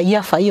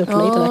kaiafa hiyo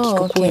tunaita na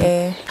Kikuyu.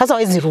 Sasa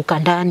hawezi ruka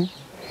ndani.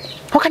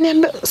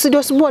 Wakaniambia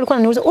studio subuhi alikuwa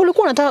ananiuliza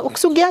ulikuwa unataka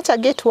ukiacha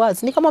gate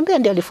wazi? Nikamwambia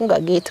ndiye alifunga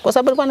gate kwa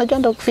sababu alikuwa anajua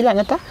ndio kufila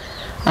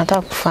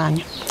anataka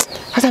kufanya.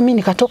 Sasa mimi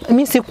nikatoka,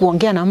 mimi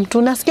sikuongea na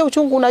mtu. Nasikia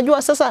uchungu,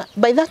 unajua sasa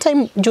by that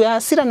time juu ya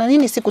hasira na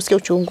nini sikusikia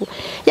uchungu.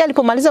 Yeye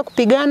alipomaliza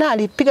kupigana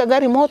alipiga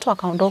gari moto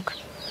akaondoka.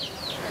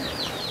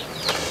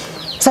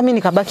 Sasa mimi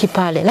nikabaki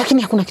pale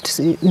lakini hakuna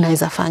kitu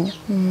ninaweza fanya.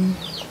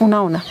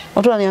 Unaona?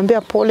 Watu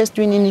wananiambia pole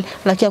sijui nini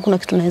lakini hakuna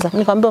kitu naweza.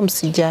 Nikamwambia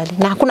msijali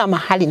na hakuna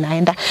mahali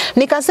naenda.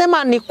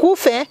 Nikasema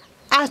nikufe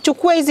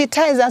achukue hizi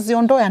ties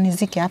aziondoe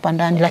anizike hapa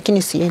ndani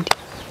lakini siendi.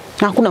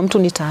 Na hakuna mtu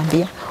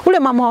nitaambia. Ule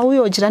mama wa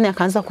huyo jirani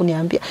akaanza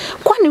kuniambia,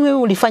 "Kwani wewe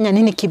ulifanya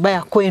nini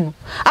kibaya kwenu?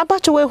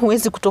 Ambacho wewe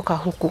huwezi kutoka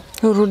huku.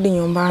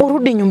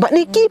 Urudi nyumbani."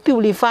 Ni kipi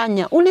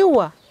ulifanya?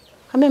 Uliua?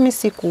 Kama mimi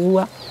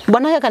sikuua.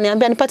 Bwana yake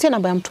akaniambia nipatie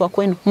namba ya mtu wa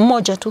kwenu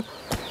mmoja tu.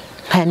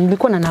 Haya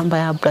nilikuwa na namba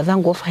ya brother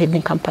wangu offhide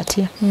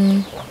nikampatia.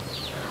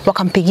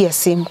 Wakampigia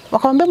simu.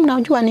 Wakamwambia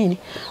mnajua nini?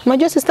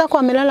 Unajua sister yako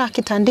amelala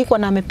akitandikwa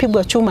na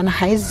amepigwa chuma na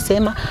haizi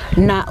sema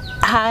na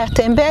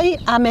hatembei,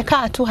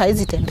 amekaa tu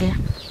haizi tembea.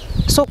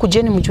 So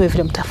kujeni mjue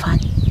vile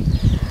mtafanya.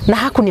 Na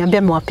hakuniambia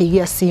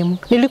amewapigia simu.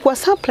 Nilikuwa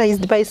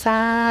surprised by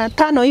saa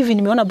 5 hivi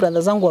nimeona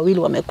brother zangu wawili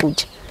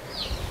wamekuja.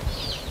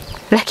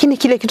 Lakini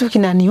kile kitu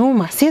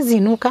kinaniuma, siwezi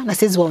inuka na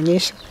siwezi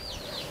waonyesha.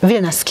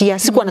 Vile nasikia,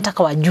 sikuwa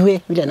nataka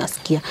wajue vile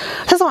nasikia.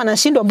 Sasa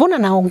wanashindwa mbona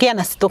naongea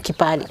na sitoki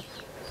pale.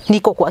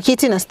 Niko kwa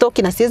kiti na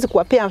stoki na siwezi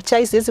kuwapea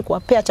chai, siwezi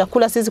kuwapea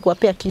chakula, siwezi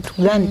kuwapea kitu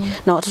gani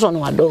na watoto ni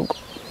wadogo.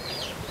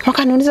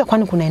 Wakaniuliza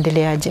kwani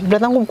kunaendeleaje?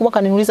 Brother wangu mkubwa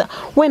akaniuliza,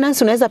 "Wewe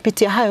Nancy unaweza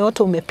pitia hayo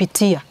yote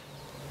umepitia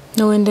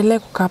na uendelee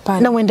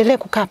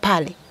kukaa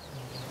pale?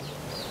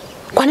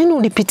 Kwa nini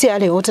ulipitia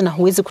yale yote na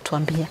huwezi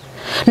kutuambia?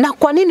 Na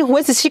kwa nini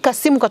huwezi shika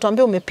simu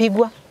katuambia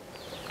umepigwa?"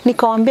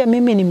 Nikawaambia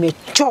mimi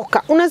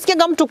nimechoka. Unasikia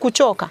kama mtu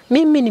kuchoka?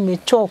 Mimi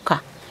nimechoka.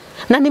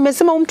 Na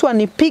nimesema mtu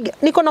anipige,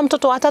 niko na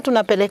mtoto wa 3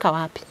 napeleka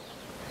wapi?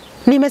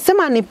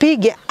 Nimesema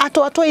anipige,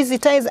 atoe hizi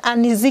ties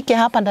anizike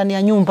hapa ndani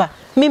ya nyumba.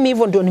 Mimi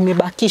hivyo ndio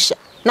nimebakisha.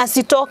 Na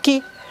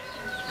sitoki.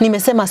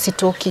 Nimesema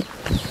sitoki.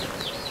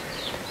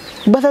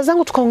 Brother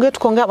zangu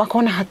tukaongea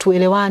wakaona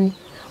hatuelewani.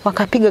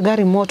 Wakapiga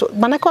gari moto.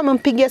 Manake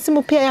wamempigia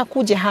simu pia ya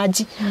kuje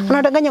haji.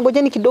 Anadanganya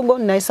ngojeni kidogo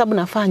na hesabu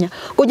nafanya.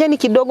 Ngojeni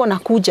kidogo na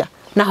kuja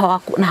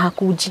na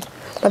hakuji.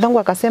 Brother wangu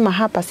akasema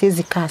hapa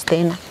siwezi kaa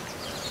tena.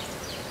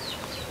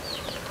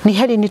 Ni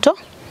heri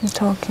nitoke.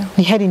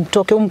 Ni heri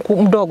nitoke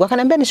mdogo.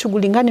 Akaniambia ni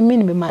shughuli gani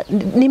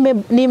mimi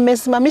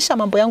nimesimamisha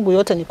mambo yangu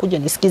yote nikuje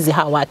nisikize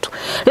hawa watu.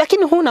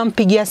 Lakini huu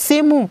nampigia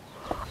simu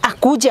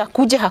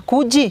akuje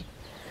hakuji.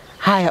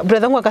 Haya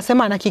brother wangu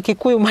akasema ana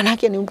Kikuyu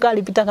manake ni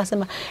mkali pita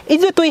akasema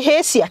hizo tu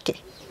hesi yake.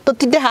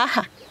 Totide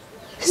haha.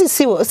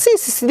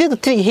 Sisi ndio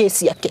tu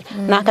hesi yake.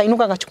 Na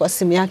akainuka akachukua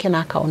simu yake na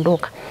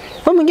akaondoka.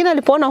 Huyo mwingine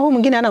alipoona huyu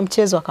mwingine ana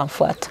mchezo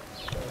akamfuata.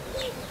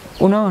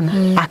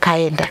 Unaona?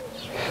 Akaenda.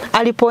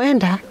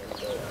 Alipoenda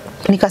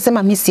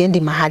nikasema mimi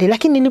siendi mahali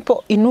lakini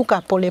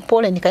nilipoinuka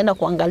pole nikaenda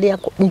kuangalia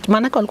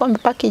maana walikuwa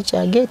wamepaki nje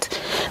ya gate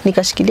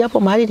nikashikilia hapo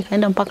mahali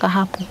nikaenda mpaka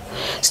hapo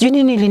sijui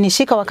nini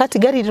ilinishika wakati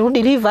gari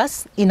ilirudi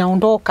reverse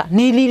inaondoka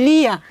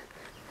nililia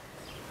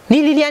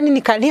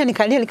nikalia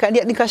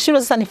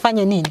nikashindwa sasa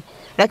nifanye nini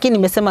lakini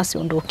nimesema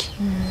siondoki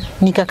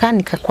nikakaa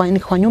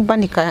kwa nyumba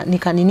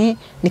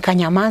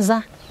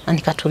nikanyamaza na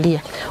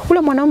nikatulia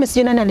ule mwanaume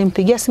sijui nani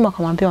alimpigia simu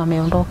akamwambia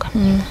wameondoka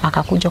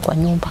akakuja kwa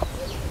nyumba.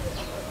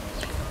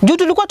 Juu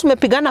tulikuwa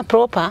tumepigana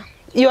proper,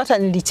 hiyo hata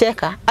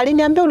nilicheka.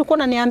 Aliniambia ulikuwa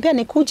unaniambia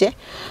nikuje.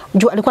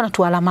 Juu alikuwa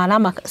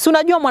anatualama. Si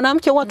unajua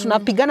mwanamke huwa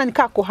tunapigana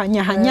nikaa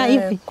kuhanya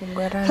hivi.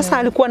 Sasa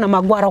alikuwa na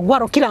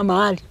magwaro kila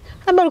mahali.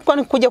 Labda alikuwa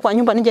nikuja kwa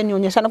nyumba nije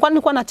nionyeshana. Kwani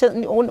nilikuwa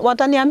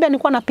wataniambia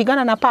nilikuwa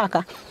napigana na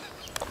paka.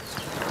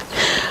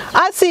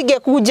 Asige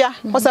kuja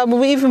kwa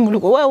sababu hivi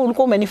wewe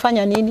ulikuwa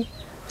umenifanya nini?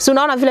 Si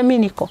unaona vile mimi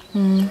niko.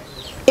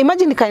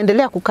 Imagine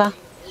nikaendelea kukaa.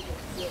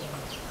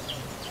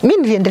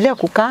 Mimi niliendelea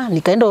kukaa,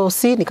 nikaenda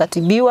hosi,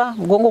 nikatibiwa,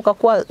 mgongo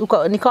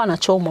nikawa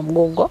nachoma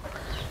mgongo.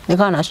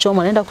 Nikawa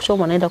nachoma,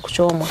 naenda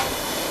kuchoma.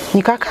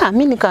 Nikakaa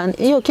mimi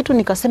hiyo kitu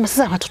nikasema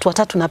sasa watoto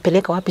watatu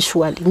napeleka wapi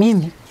shwali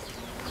mimi?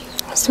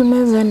 Si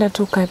unaweza enda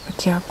tu kae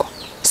peke yako.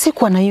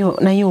 Sikuwa na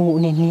hiyo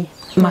nini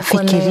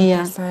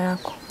mafikiria.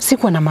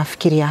 Sikuwa na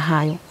mafikiria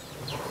hayo.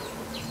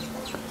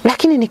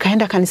 Lakini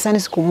nikaenda kanisani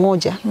siku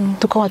moja,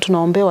 tukawa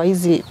tunaombewa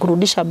hizi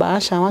kurudisha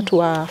bahasha watu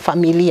wa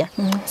familia.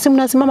 Si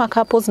mnasimama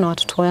couples na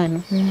watoto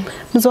wenu.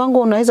 Mzee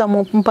wangu unaweza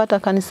mpata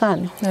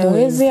kanisani?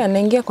 Hawezi,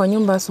 anaingia kwa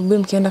nyumba asubuhi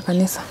mkienda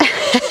kanisa.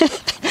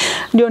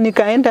 Ndio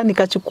nikaenda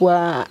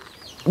nikachukua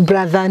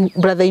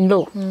brother in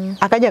law.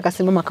 Akaja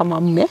akasimama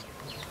kama mume,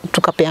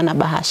 tukapeana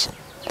bahasha.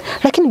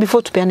 Lakini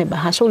before tupeane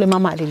bahasha ule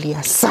mama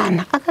alilia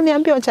sana.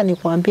 Akaniambia acha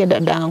nikuambie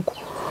dadangu.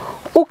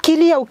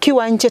 Ukilia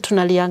ukiwa nje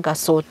tunalianga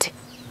sote.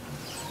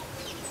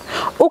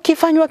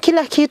 Ukifanywa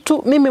kila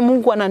kitu mimi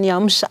Mungu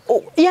ananiamsha.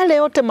 Yale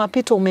yote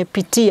mapito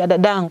umepitia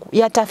dadangu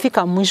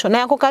yatafika mwisho na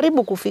yako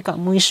karibu kufika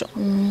mwisho.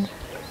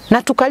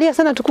 Na tukalia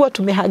sana tukiwa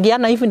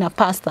tumehagiana hivi na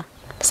pasta.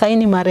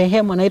 Saini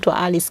marehemu anaitwa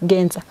Alice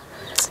Genza.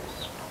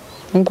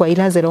 Mungu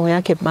ailaze roho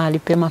yake mahali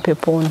pema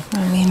peponi.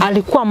 Amina.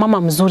 Alikuwa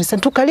mama mzuri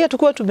sana. Tukalia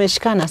tukiwa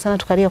tumeshikana sana,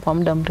 tukalia kwa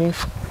muda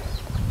mrefu.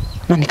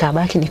 Na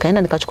nikabaki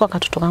nikaenda nikachukua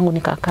katoto kangu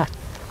nikakaa.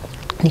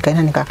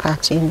 Nikaenda nikakaa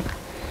chini.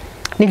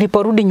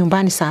 Niliporudi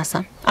nyumbani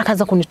sasa,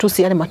 akaanza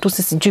kunitusi yale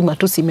matusi, sijui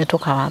matusi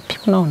imetoka wapi.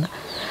 Unaona?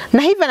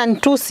 Na hivi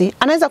ananitusi,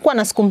 anaweza kuwa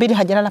na siku 2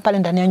 hajalala pale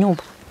ndani ya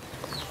nyumba.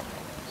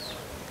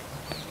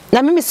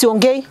 Na mimi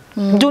siongei.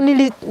 Juu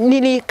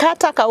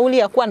nilikata kauli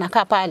ya kuwa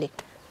nakaa pale.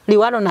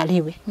 Liwalo na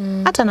liwe.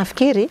 Hata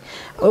nafikiri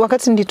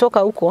wakati nilitoka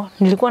huko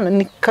nilikuwa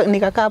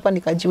nikakaa hapa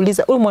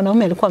nikajiuliza huyu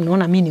mwanaume alikuwa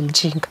ameona mimi ni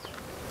mjinga.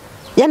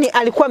 Yaani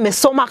alikuwa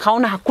amesoma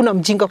akaona hakuna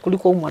mjinga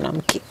kuliko huyu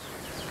mwanamke.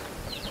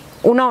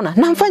 Unaona?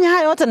 Namfanya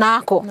haya yote na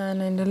ako. Na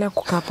anaendelea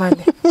kukaa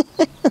pale.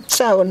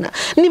 Shaona.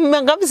 Ni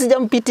mangapi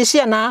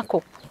sijampitishia na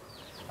ako.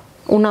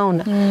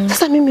 Unaona?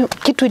 Sasa mimi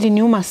kitu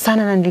iliniuma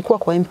sana na nilikuwa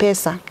kwa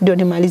M-Pesa. Ndio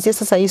nimalizie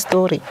sasa hii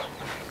story.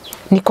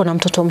 Niko na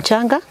mtoto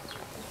mchanga.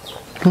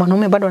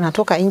 Mwanaume bado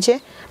anatoka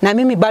nje na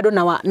mimi bado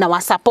na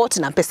wa support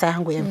na pesa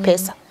yangu ya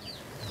M-Pesa.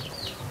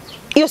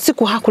 Hiyo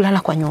siku hakulala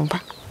kwa nyumba.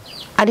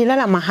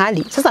 Alilala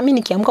mahali. Sasa mimi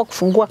nikiamka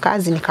kufungua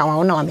kazi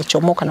nikawaona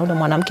wamechomoka na ule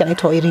mwanamke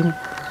anaitwa Irene.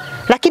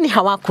 Lakini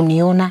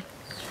hawakuniona.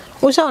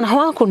 Ushaona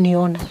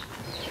hawakuniona.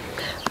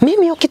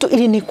 Mimi hiyo kitu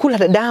ilinikula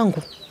dadangu.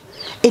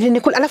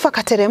 Ilinikula alafu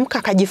akateremka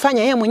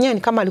akajifanya yeye mwenyewe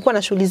ni kama alikuwa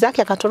na shughuli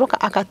zake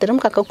akatoroka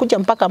akateremka akakuja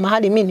mpaka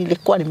mahali mimi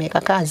nilikuwa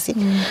nimeweka kazi.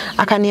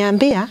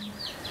 Akaniambia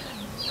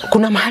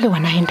kuna mahali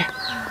wanaenda.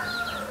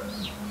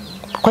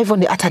 Kwa hivyo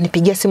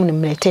atanipigia simu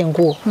nimletee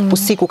nguo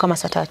usiku kama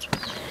saa 3.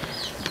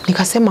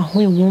 Nikasema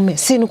huyu mume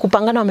si ni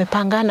kupangana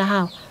wamepangana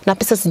hao na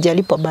pesa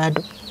sijalipwa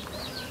bado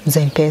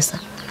za M-Pesa.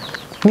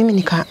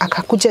 Mimi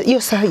akakuja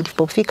hiyo saa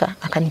ilipofika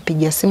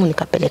akanipigia simu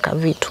nikapeleka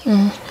vitu.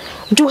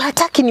 Juu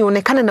hataki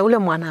nionekane na ule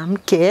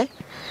mwanamke.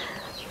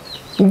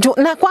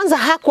 Na kwanza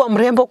hakuwa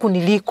mrembo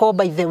kuniliko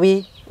by the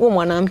way huyo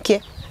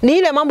mwanamke. Ni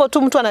ile mambo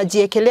tu mtu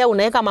anajiekelea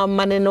unaweka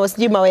maneno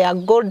sijui mawe ya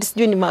gold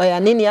sijui ni mawe ya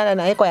nini yale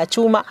anaweka ya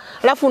chuma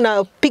alafu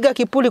unapiga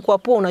kipuli kwa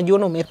pua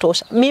unajiona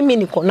umetosha. Mimi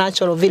niko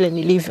natural vile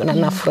nilivyo na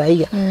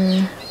nafurahia.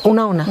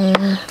 Unaona?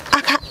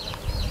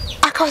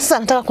 Akawa sasa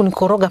anataka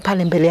kunikoroga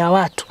pale mbele ya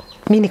watu.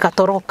 Mimi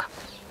nikatoroka.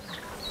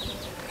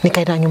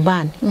 Nikaenda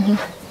nyumbani.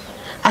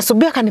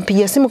 Asubuhi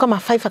akanipigia simu kama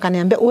 5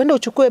 akaniambia uende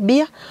uchukue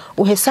bia,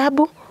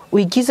 uhesabu,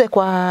 uigize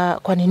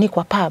kwa nini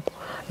kwa pub.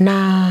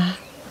 Na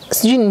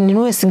sijui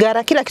ninunue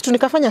sigara, kila kitu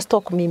nikafanya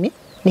stock mimi,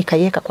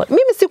 nikaiweka kwa.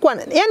 Mimi sikuwa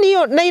yani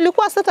hiyo na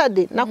ilikuwa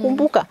Saturday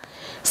nakumbuka.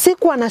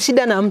 Sikuwa na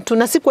shida na mtu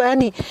na sikuwa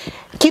yani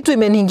kitu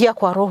imeniingia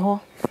kwa roho.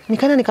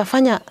 Nikaenda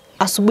nikafanya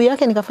asubuhi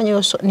yake nikafanya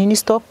hiyo nini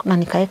stock na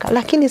nikaeka.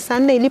 Lakini saa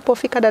 4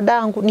 ilipofika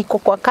dadangu niko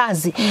kwa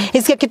kazi.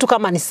 Isikia kitu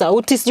kama ni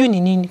sauti sijui ni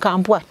nini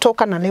kaambua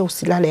toka na leo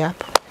usilale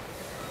hapa.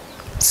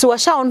 Si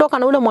washaondoka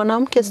na ule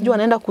mwanamke sijui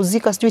anaenda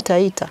kuzika sijui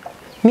taita.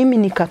 Mimi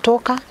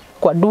nikatoka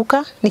kwa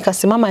duka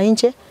nikasimama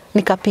nje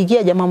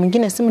nikapigia jamaa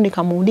mwingine simu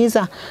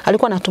nikamuuliza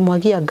alikuwa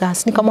anatumwagia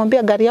gas.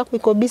 Nikamwambia gari yako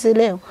iko busy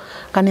leo.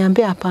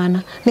 Kaniambia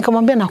hapana.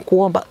 Nikamwambia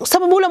nakuomba.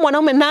 Sababu ule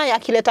mwanaume naye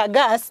akileta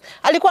gas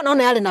alikuwa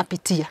anaona yale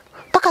napitia.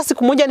 Mpaka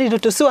siku moja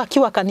nilitusiwa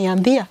akiwa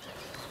akaniambia,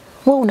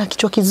 wewe una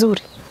kichwa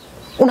kizuri.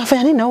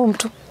 Unafanya nini na huyu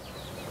mtu?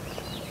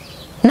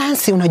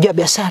 Nancy unajua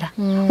biashara.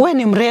 Wewe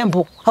ni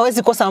mrembo,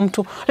 hawezi kosa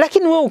mtu.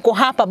 Lakini wewe uko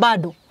hapa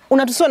bado.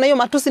 Unatusiwa na hiyo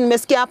matusi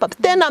nimesikia hapa.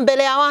 Tena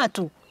mbele ya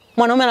watu.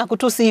 Mwanaume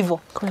anakutusi hivyo.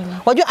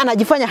 Wajua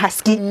anajifanya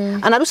hasikii.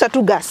 Anarusha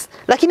tu gas,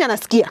 lakini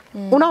anasikia.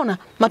 Unaona?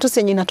 Matusi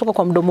yenye inatoka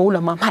kwa mdomo ule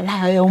mama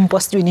la ya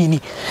mbwa sijui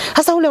nini.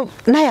 Sasa ule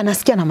naye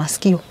anasikia na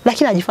masikio,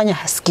 lakini anajifanya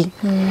hasikii.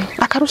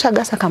 Akarusha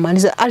gas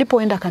akamaliza.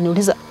 Alipoenda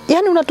akaniuliza,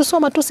 "Yaani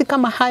unatusiwa matusi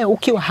kama hayo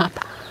ukiwa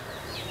hapa?"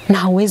 Na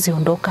hauwezi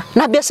ondoka.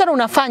 Na biashara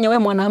unafanya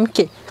wewe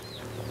mwanamke.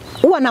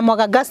 huwa na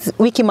mwaga gas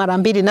wiki mara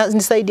 2 na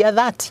nisaidia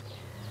 30.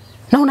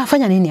 Na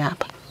unafanya nini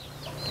hapa?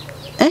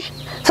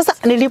 Sasa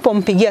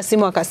nilipompigia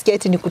simu akasikia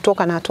eti ni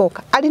kutoka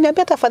natoka.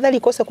 Aliniambia tafadhali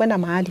ikose kwenda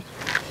mahali.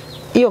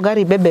 Hiyo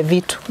gari bebe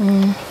vitu.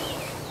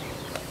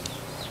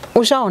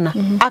 Ushaona?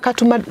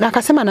 Akatuma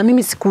akasema na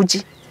mimi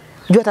sikuji.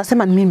 Juu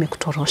atasema ni mimi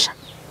nimekutorosha.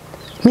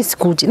 Mimi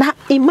sikuji. Na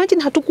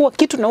imagine hatukuwa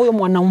kitu na huyo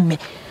mwanaume.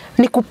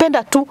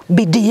 Nikupenda tu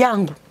bidii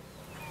yangu.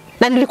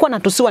 Na nilikuwa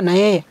natusiwa na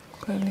yeye.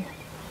 Kweli.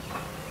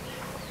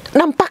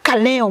 Na mpaka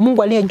leo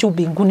Mungu aliye juu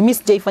mbinguni mimi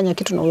sijaifanya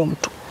kitu na huyo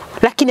mtu.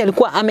 Lakini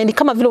alikuwa ameni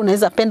kama vile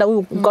unaweza penda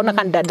huyu ukaona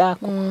kama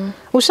dadako.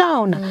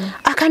 Ushaona?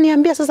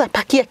 Akaniambia sasa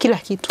pakia kila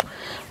kitu.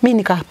 Mimi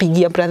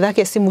nikapigia brother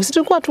yake simu. Sisi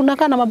tulikuwa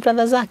tunakaa na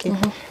mabrother zake.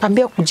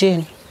 Ambia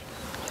kujeni.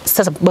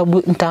 Sasa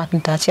babu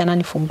nitaachia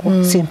nani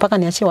funguo? Si mpaka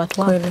niachie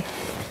watu wangu.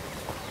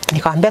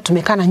 Nikamwambia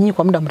tumekaa na nyinyi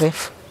kwa muda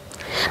mrefu.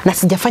 Na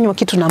sijafanywa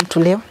kitu na mtu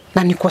leo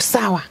na niko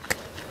sawa.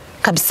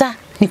 Kabisa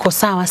niko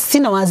sawa.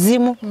 Sina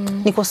wazimu,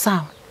 niko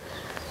sawa.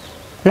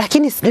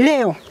 Lakini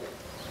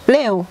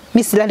leo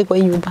mimi silali kwa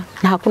hii nyumba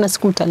na hakuna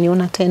siku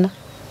mtaniona tena.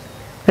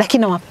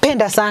 Lakini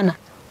nawapenda sana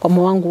kwa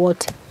moyo wangu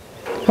wote.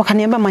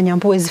 Wakaniambia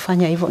Manyambu huwezi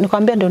fanya hivyo.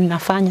 Nikamwambia ndio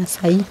ninafanya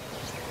sasa hivi.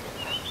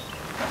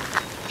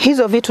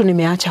 Hizo vitu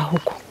nimeacha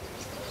huko.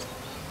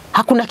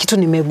 Hakuna kitu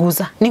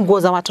nimeguza. Ni nguo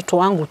za watoto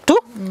wangu tu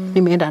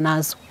nimeenda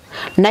nazo.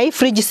 Na hii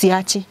fridge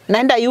siachi.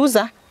 Naenda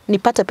iuza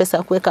nipate pesa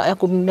ya kuweka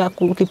ya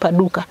kulipa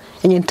duka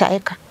yenye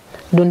nitaeka.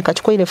 Ndio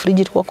nikachukua ile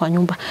fridge ilikuwa kwa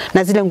nyumba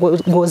na zile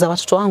nguo za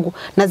watoto wangu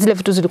na zile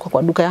vitu zilikuwa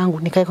kwa duka yangu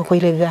nikaeka kwa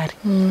ile gari.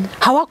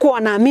 Hawakuwa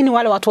wanaamini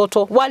wale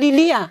watoto.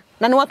 Walilia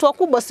na ni watu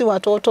wakubwa si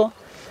watoto.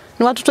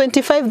 Ni watu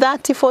 25,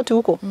 30, 40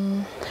 huko.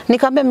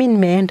 Nikamwambia mimi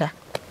nimeenda.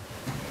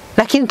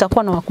 Lakini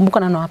nitakuwa nawakumbuka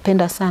na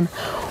nawapenda sana.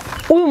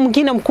 Huyu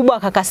mwingine mkubwa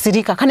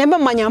akakasirika. Kaniambia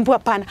Manyambu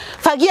hapana.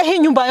 Fagia hii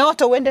nyumba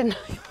yote uende nayo.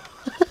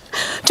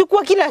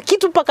 Chukua kila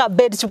kitu mpaka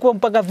bed, chukua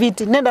mpaka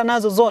viti, nenda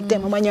nazo zote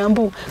Mama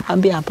Nyambu.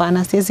 Ambia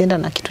hapana, siwezi enda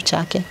na kitu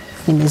chake.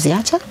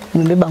 Nimeziacha,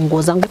 nimebeba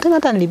nguo zangu. Tena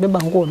hata nilibeba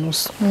nguo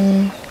nusu.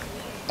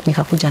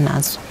 Nikakuja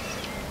nazo.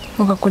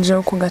 Ukakuja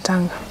huko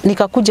Gatanga?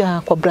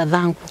 Nikakuja kwa brother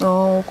yangu.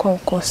 Kwa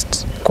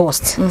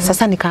Coast.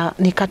 Sasa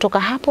nikatoka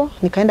hapo,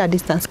 nikaenda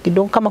distance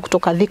kidogo kama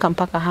kutoka Thika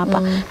mpaka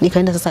hapa.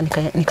 Nikaenda sasa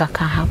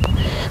nikakaa hapo.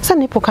 Sasa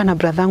nilipokaa na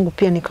brother yangu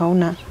pia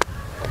nikaona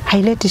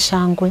haileti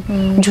shangwe.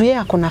 Juu yeye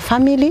ako na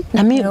family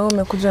na mimi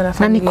umekuja na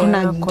family. Na niko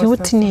na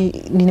guilt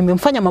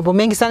nimemfanya mambo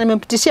mengi sana,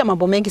 nimempitishia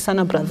mambo mengi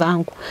sana brother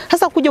yangu.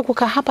 Sasa kuja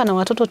kukaa hapa na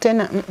watoto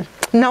tena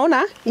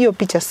naona hiyo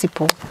picha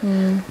sipo.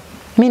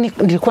 Mimi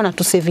nilikuwa na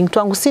tu saving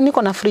twangu, si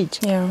niko na fridge.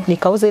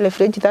 Nikauza ile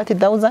fridge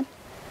 30,000.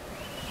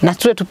 Na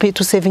tule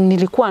tu saving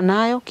nilikuwa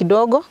nayo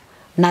kidogo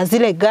na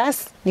zile gas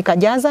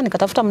nikajaza,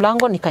 nikatafuta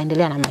mlango,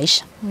 nikaendelea na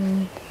maisha.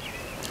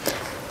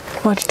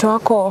 Watoto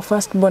wako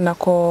first born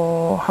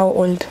ako how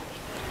old?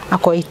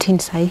 Ako 18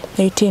 sahi.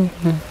 18.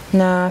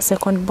 Na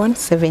second born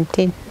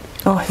 17.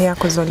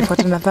 Yako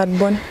zolifuata na third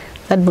born?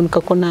 Third born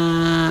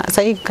kakona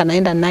sahi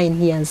kanaenda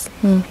 9 years.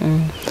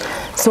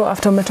 So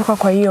after umetoka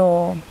kwa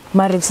hiyo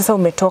marriage sasa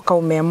umetoka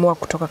umeamua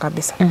kutoka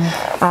kabisa.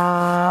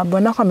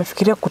 Bwanako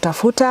amefikiria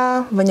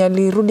kutafuta venye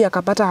alirudi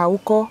akapata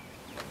hauko?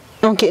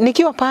 Okay,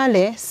 nikiwa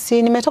pale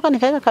si nimetoka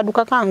nikaeka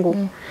kaduka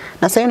kangu.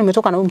 Na sasa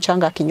nimetoka na huyu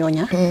mchanga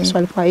akinyonya. So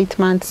alikuwa 8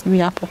 months hivi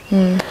hapo.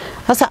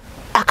 Sasa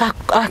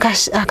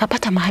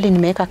akapata mahali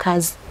nimeweka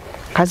kazi.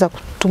 Kaza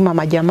kutuma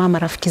majamaa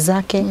marafiki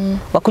zake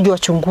wakuje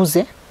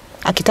wachunguze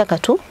akitaka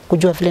tu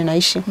kujua vile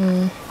naishi.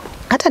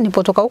 Hata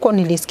nilipotoka huko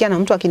nilisikia na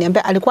mtu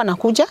akiniambia alikuwa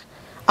anakuja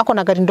ako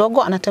na gari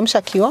ndogo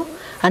anatemsha kioo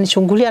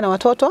anichungulia na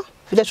watoto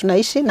vile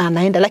tunaishi na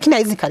anaenda, lakini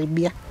haizi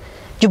karibia.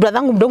 Juu brother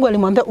yangu mdogo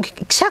alimwambia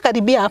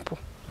ukishakaribia hapo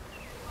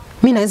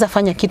mimi naweza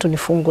fanya kitu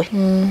nifungwe.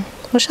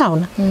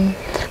 Ushaona?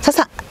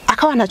 Sasa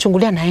akawa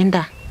anachungulia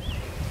naenda.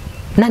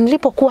 Na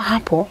nilipokuwa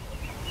hapo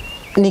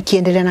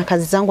nikiendelea na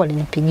kazi zangu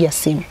alinipigia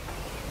simu.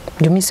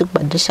 Juu mimi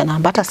sikubadilisha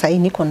namba, hata sasa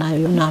niko nayo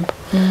hiyo namba.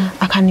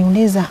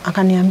 Akaniuliza,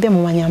 akaniambia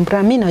Mama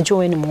Nyambura, mimi najua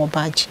wewe ni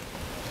muombaji.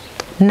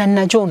 Na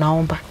ninajua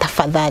unaomba,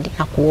 tafadhali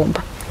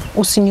nakuomba.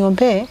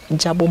 Usiniombee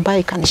jambo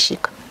mbaya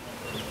kanishika.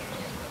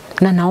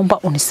 Na naomba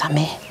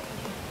unisamehe.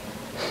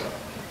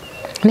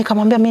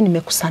 Nikamwambia mimi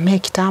nimekusamehe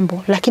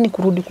kitambo, lakini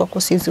kurudi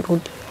kwako siwezi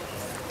rudi.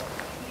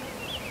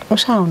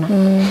 Ushaona?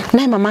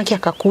 Naye mamake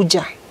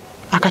akakuja.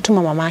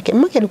 Akatuma mamake.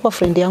 Mamake alikuwa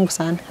friend yangu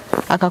sana.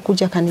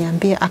 Akakuja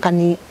akaniambia,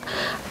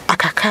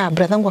 akakaa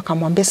brother yangu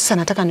akamwambia sasa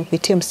nataka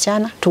nikuitie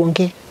msichana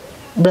tuongee.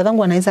 Brother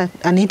yangu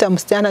aniita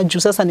msichana juu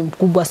sasa ni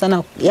mkubwa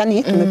sana.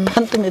 Yaani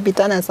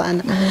tumepitana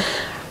sana.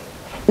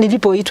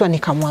 Nilipoitwa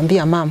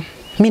nikamwambia mama,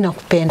 mimi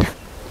nakupenda.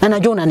 Na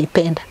najua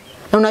unanipenda.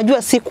 Na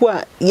unajua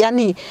sikuwa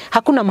yani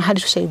hakuna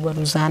mahali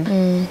tushaigwaruzana.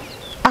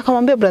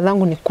 Akamwambia brother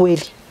yangu ni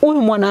kweli.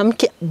 Huyu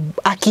mwanamke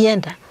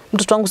akienda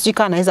mtoto wangu sijui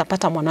kama anaweza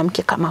pata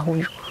mwanamke kama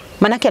huyu.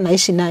 Manake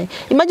anaishi naye.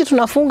 Imagine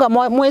tunafunga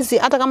mwezi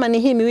hata kama ni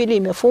hii miwili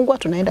imefungwa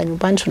tunaenda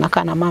nyumbani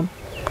tunakaa na mama.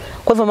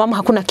 Kwa hivyo mama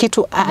hakuna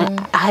kitu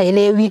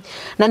haelewi.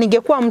 Na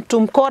ningekuwa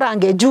mtu mkora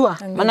angejua.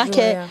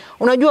 Manake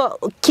unajua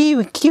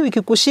kiwi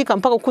kikushika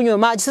mpaka kunywe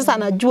maji. Sasa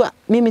anajua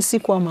mimi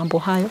sikuwa mambo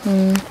hayo.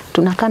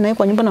 Tunakaa naye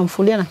kwa nyumba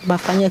namfulia na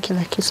kubafanyia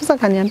kila kitu. Sasa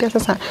kaniambia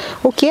sasa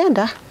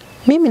ukienda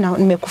mimi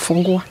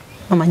nimekufungua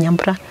mama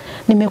Nyambura.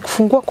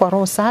 Nimekufungua kwa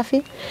roho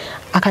safi.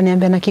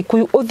 Akaniambia na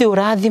Kikuyu uthi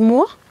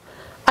urathimwo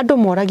ando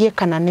moragie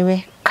kana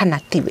niwe kana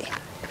tiwe.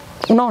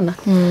 Unaona?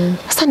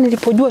 Sasa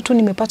nilipojua tu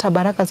nimepata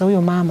baraka za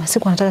huyo mama,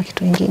 siku nataka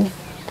kitu kingine.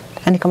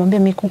 Na nikamwambia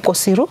mimi kuko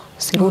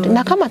sirudi.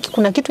 Na kama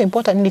kuna kitu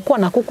important nilikuwa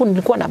na kuku,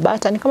 nilikuwa na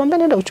bata, nikamwambia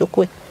nenda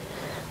uchukue.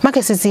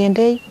 Make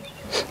siziendei,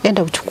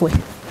 enda uchukue.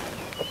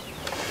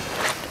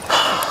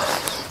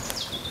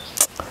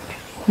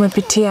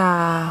 Umepitia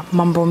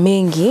mambo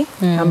mengi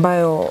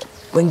ambayo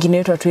wengine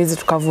wetu hatuwezi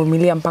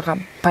tukavumilia mpaka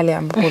pale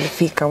ambapo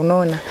ulifika,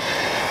 unaona?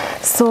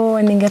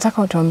 So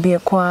ningetaka utuambie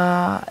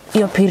kwa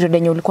hiyo period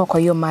yenye ulikuwa kwa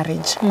hiyo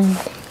marriage.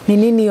 Ni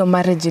nini hiyo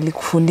marriage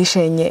ilikufundisha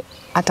yenye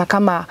hata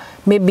kama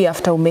maybe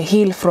after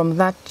umeheal from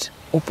that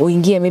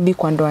uingie maybe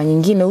kwa ndoa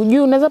nyingine, ujue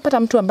unaweza pata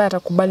mtu ambaye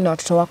atakubali na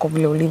watoto wako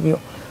vile ulivyo.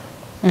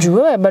 Juu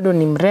wewe bado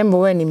ni mrembo,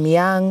 wewe ni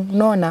young,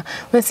 unaona?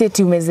 Wewe si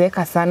eti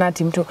umezeeka sana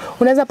ati mtu.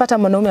 Unaweza pata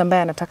mwanaume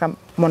ambaye anataka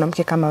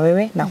mwanamke kama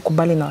wewe na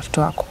kukubali na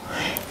watoto wako.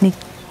 Ni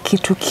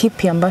kitu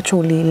kipi ambacho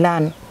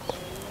ulilearn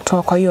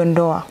kutoka kwa hiyo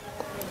ndoa?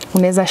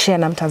 Unaweza share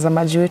na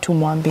mtazamaji wetu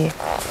muambie.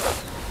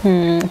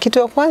 Kitu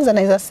ya kwanza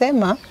naweza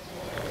sema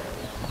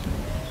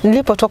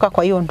nilipotoka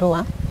kwa hiyo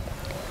ndoa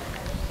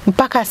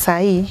mpaka saa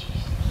hii,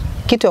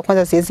 kitu ya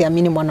kwanza siwezi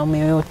amini mwanaume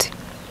yoyote.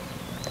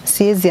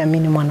 Siwezi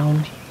amini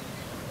mwanaume.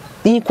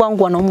 Hii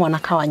kwangu wanaume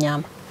wanakaa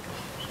wanyama.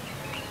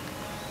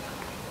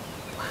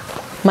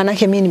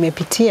 Manake mimi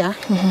nimepitia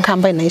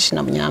kamba inaishi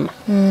na mnyama.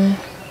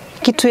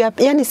 Kitu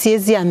yani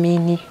siwezi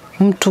amini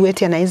mtu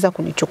eti anaweza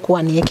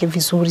kunichukua niweke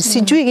vizuri.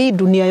 Sijui hii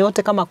dunia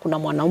yote kama kuna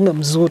mwanaume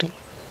mzuri.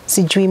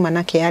 Sijui,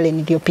 manake yale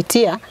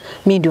niliyopitia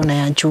mimi ndio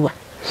nayajua.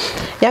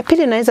 Ya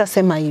pili naweza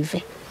sema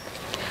hivi.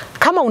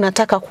 Kama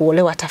unataka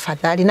kuolewa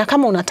tafadhali, na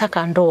kama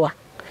unataka ndoa,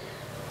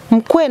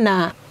 mkwe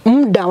na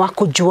muda wa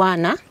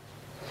kujuana.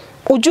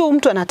 Ujue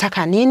mtu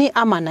anataka nini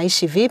ama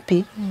anaishi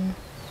vipi,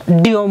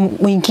 ndio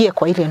muingie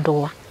kwa ile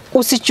ndoa.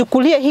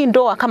 Usichukulie hii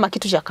ndoa kama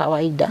kitu cha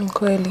kawaida.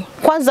 Kweli.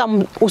 Kwanza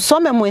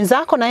usome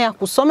mwenzako na yeye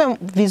akusome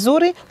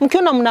vizuri,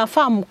 mkiona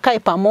mnafaa mkae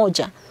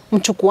pamoja,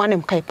 mchukuane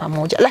mkae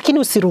pamoja. Lakini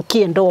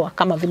usirukie ndoa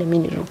kama vile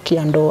mimi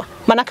nirukia ndoa.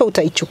 Manake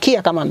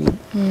utaichukia kama mimi.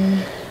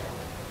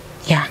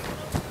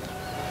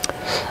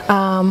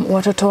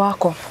 Watoto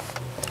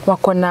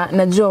wako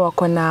najua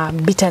wako na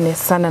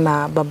bitterness sana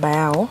na baba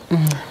yao.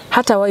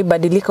 Hata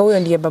waibadilika, huyo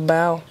ndiye baba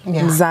yao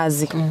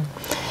mzazi.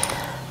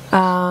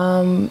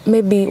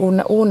 Maybe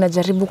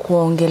unajaribu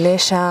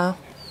kuongelesha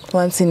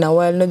once in a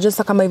while. Unajua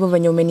sasa kama hivyo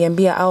venye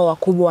umeniambia au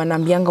wakubwa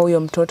wanaambianga huyo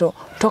mtoto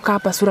toka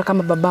hapa sura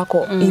kama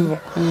babako hivyo.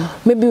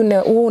 Maybe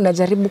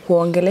unajaribu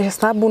kuongelesha,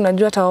 sababu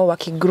unajua hata wao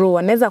wakigrow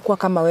wanaweza kuwa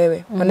kama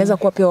wewe. Wanaweza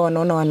kuwa pia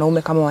wanaona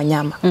wanaume kama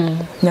wanyama.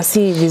 Na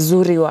si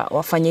vizuri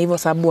wafanye hivyo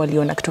sababu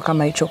waliona kitu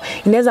kama hicho.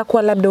 Inaweza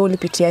kuwa labda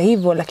ulipitia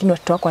hivyo lakini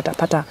watoto wako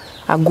watapata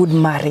a good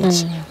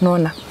marriage.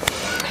 Unaona?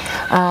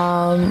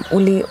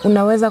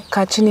 Unaweza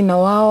kukaa chini na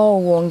wao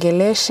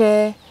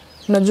uongeleshe,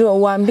 unajua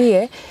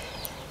uambie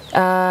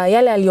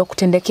yale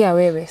aliyokutendekea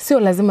wewe sio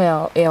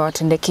lazima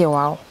yawatendekee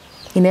wao.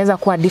 Inaweza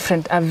kuwa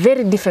a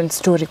very different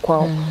story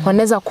kwao.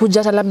 Wanaweza kuja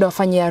hata labda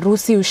wafanye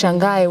harusi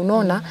ushangae,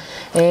 unaona?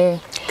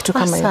 Kitu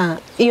kama hiyo. Sasa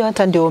hiyo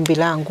hata ndio ombi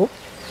langu.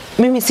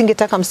 Mimi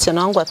singetaka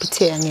msichana wangu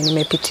apitie yenye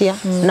nimepitia.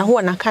 Na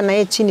huwa nakaa na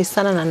yeye chini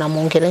sana na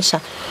namuongelesha.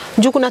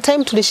 Juu kuna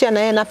time tulishia na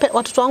yeye, na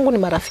watoto wangu ni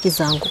marafiki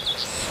zangu.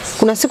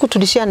 Kuna siku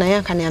tulishia na yeye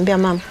akaniambia,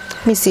 mama,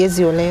 mimi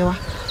siwezi olewa.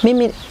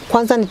 Mimi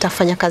kwanza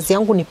nitafanya kazi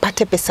yangu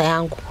nipate pesa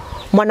yangu.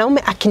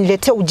 Mwanaume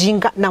akiniletea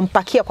ujinga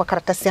nampakia kwa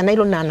karatasi ya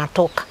nailo na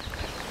anatoka.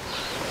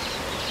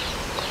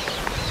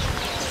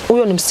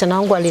 Huyo ni msichana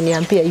wangu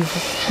aliniambia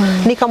hivyo.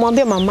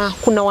 Nikamwambia mama,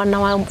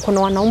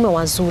 kuna wanaume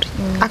wazuri.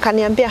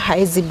 Akaniambia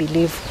haezi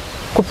believe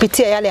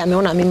kupitia yale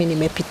ameona mimi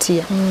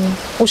nimepitia.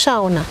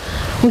 Ushaona?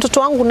 Mtoto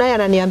wangu naye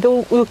ananiambia,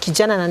 huyo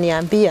kijana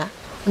ananiambia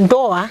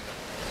ndoa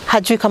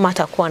hajui kama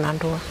atakuwa na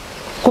ndoa.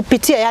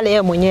 Kupitia yale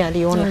yeye mwenyewe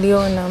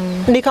aliona.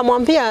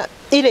 Nikamwambia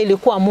ile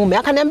ilikuwa mume.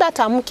 Akaniambia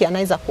hata mke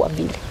anaweza kuwa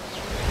vile.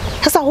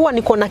 Sasa huwa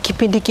niko na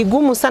kipindi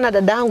kigumu sana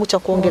dadangu cha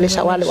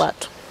kuongelesha wale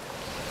watu.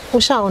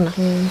 Ushaona?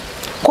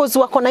 Cause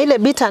wako na ile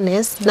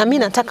bitterness na mimi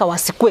nataka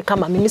wasikue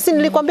kama mimi. Si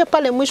nilikwambia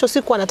pale mwisho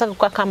siku anataka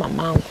kuwa kama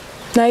mamangu.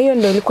 Na hiyo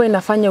ndio ilikuwa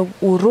inafanya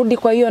urudi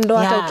kwa hiyo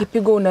ndoa. Hata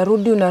ukipigwa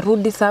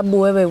unarudi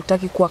sababu wewe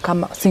hutaki kuwa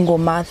kama single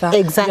mother.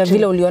 Ya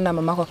vile uliona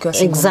mamako akiwa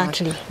single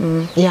mother.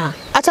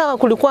 Hata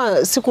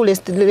kulikuwa siku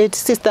late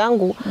sister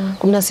yangu,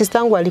 kuna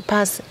sister yangu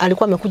alipass,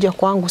 alikuwa amekuja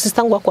kwangu.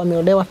 Sister yangu hakuwa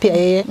ameolewa pia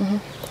yeye.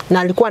 Na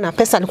alikuwa na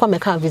pesa, alikuwa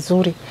amekaa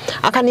vizuri.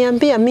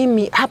 Akaniambia,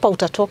 mimi hapa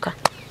utatoka.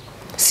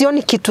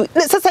 Sioni kitu.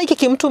 Sasa hiki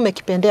kimtu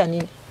umekipendea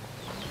nini?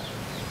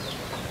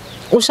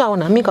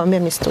 Ushaona? Mimi nikamwambia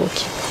mimi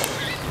sitoki.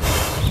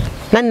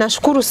 Na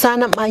ninashukuru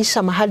sana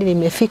maisha mahali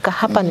nimefika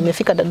hapa,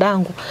 nimefika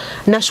dadangu.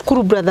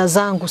 Nashukuru brother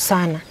zangu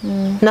sana.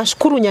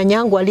 Nashukuru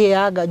nyanyangu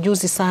aliyeaga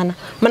juzi sana.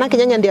 Maana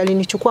nyanya ndiye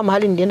alinichukua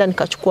mahali nilienda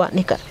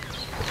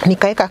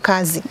nikaeka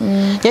kazi.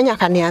 Nyanya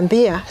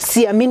akaniambia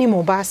siamini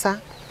Mombasa.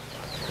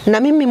 Na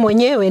mimi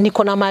mwenyewe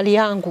niko na mali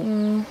yangu.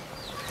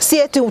 Si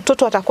eti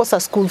mtoto atakosa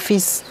school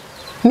fees.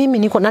 Mimi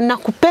niko na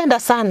nakupenda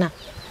sana.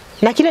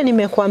 Na kile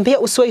nimekuambia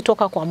usiwahi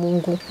toka kwa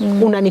Mungu.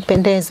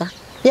 Unanipendeza.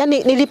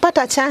 Yani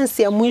nilipata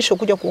chance ya mwisho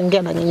kuja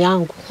kuongea na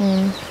nyanyangu.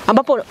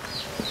 Ambapo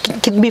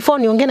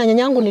before niongee na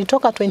nyanyangu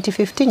nilitoka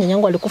 2015,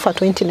 nyanyangu alikufa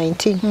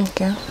 2019.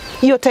 Okay.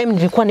 Hiyo time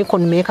nilikuwa niko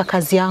nimeweka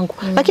kazi yangu.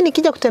 Lakini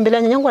nikija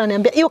kutembelea nyanyangu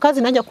ananiambia hiyo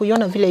kazi naja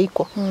kuiona vile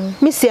iko.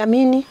 Mimi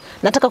siamini,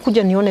 nataka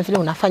kuja nione vile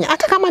unafanya.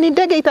 Hata kama ni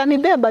ndege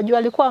itanibeba juu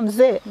alikuwa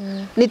mzee,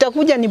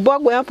 nitakuja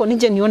nibwagwe hapo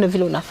nije nione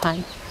vile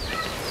unafanya.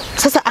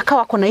 Sasa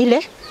akawa kuna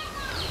ile.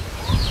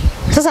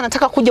 Sasa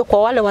nataka kuja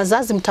kwa wale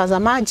wazazi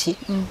mtazamaji,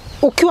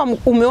 ukiwa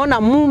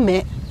umeona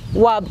mume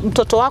wa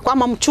mtoto wako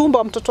ama mchumba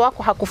wa mtoto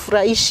wako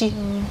hakufurahishi,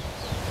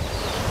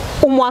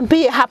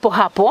 umwambie hapo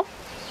hapo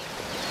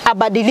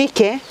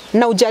abadilike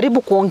na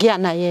ujaribu kuongea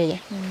na yeye.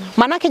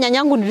 Manake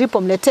nyanyangu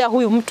nilipomletea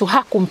huyu mtu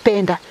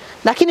hakumpenda,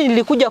 lakini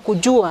nilikuja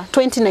kujua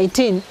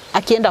 2019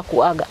 akienda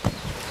kuaga.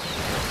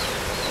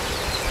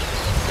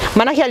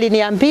 Manake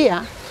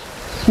aliniambia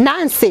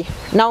Nancy,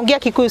 naongea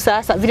Kikuyu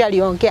sasa vile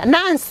aliongea,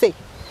 Nancy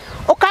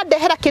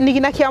ukadehera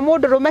kinigina kia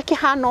mundu rume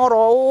kihana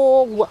oro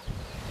ugwa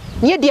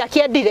nie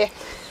ndiakendire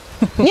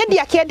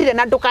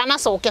na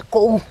ndukanacoke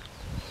kuu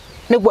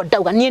niguo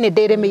ndauga nie ni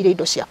ndiremeire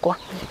indo ciakwa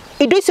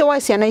indo icio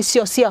wa ciana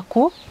icio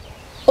ciaku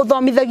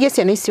uthomithagie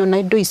ciana icio na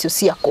indo icio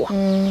ciakwa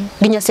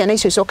nginya ciana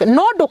icio icoke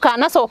no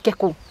ndukanacoke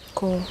kuu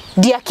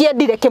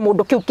ndiakendire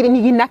kimundu kiu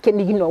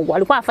kinigina ugwa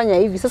alikuwa anafanya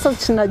hivi sasa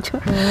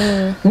tunajua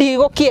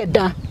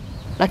ndigũkienda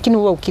lakini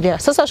wewe ukilea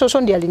sasa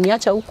shosho ndiye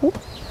aliniacha huku.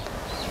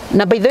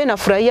 Na by the way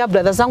nafurahia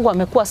brother zangu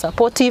wamekuwa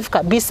supportive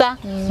kabisa.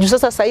 Juu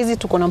sasa saizi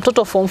tuko na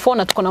mtoto form 4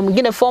 na tuko na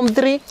mwingine form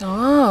 3.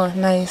 Oh,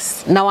 nice.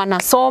 Na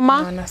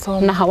wanasoma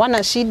na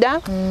hawana shida.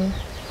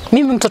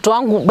 Mimi mtoto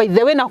wangu by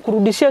the way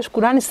nakurudishia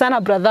shukrani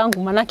sana brother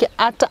zangu, manake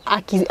hata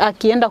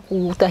akienda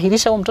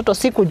kutahirisha huyo mtoto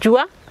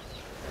sikujua.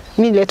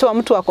 Mimi niletoa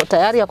mtu wako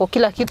tayari, ako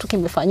kila kitu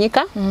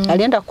kimefanyika.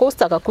 Alienda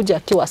Coast akakuja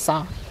akiwa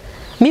sawa.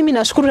 Mimi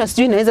nashukuru na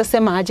sijui naweza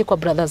sema aje kwa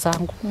brother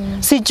zangu.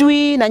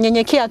 Sijui na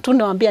nyenyekea tu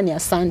nawaambia ni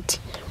asante.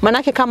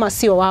 Manake kama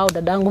sio wao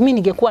dadangu mimi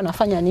ningekuwa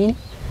nafanya nini?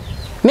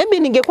 Maybe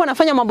ningekuwa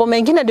nafanya mambo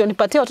mengine ndio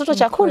nipatie watoto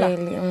chakula.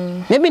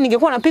 Maybe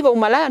ningekuwa napiga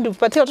umalaya ndio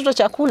nipatie watoto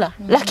chakula.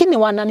 Lakini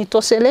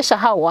wananitoshelesha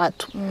hao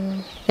watu.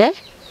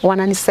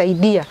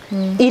 Wananisaidia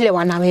ile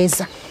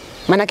wanaweza.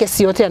 Manake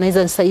si yote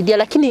anaweza nisaidia,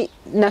 lakini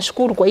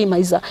nashukuru kwa hii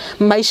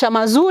maisha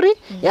mazuri,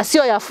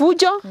 yasio ya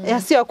fujo,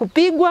 yasio ya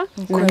kupigwa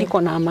na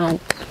niko na amani.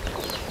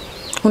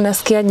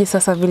 Unasikiaje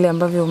sasa vile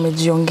ambavyo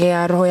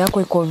umejiongea, roho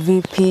yako iko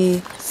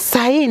vipi?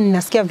 Sasa hii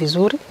ninasikia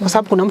vizuri kwa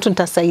sababu kuna mtu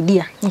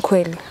nitasaidia.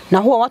 Kweli. Na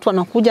huwa watu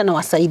wanakuja na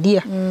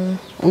wasaidia.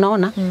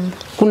 Unaona?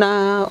 Kuna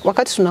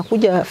wakati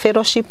tunakuja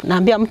fellowship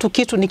naambia mtu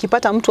kitu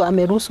nikipata mtu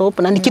ameruhusu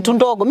hapo na ni kitu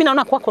ndogo. Mimi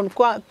naona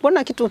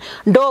kuona kitu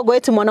ndogo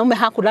eti mwanaume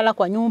hakulala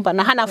kwa nyumba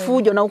na hana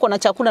fujo na uko na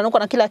chakula na uko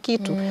na kila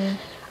kitu.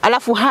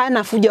 Alafu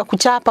hana fujo ya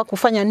kuchapa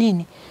kufanya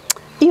nini?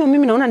 Hiyo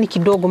mimi naona ni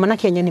kidogo maana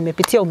yenyewe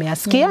nimepitia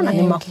umeasikia na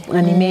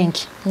ni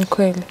mengi. Ni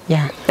kweli.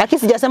 Yeah.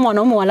 Lakini sijasema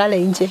wanaume walale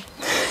nje.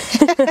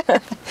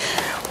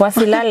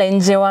 Wasilale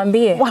nje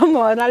waambie.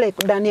 Walale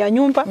ndani ya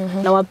nyumba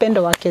na wapende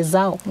wake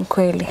zao. Ni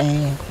kweli.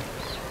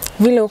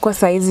 Vile uko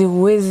saizi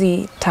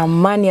huwezi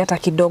tamani hata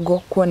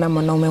kidogo kuwa na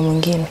mwanaume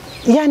mwingine.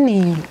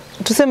 Yaani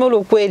tuseme ule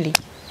ukweli.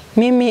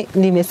 Mimi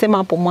nimesema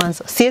hapo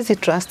mwanzo siwezi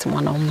trust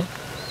mwanaume.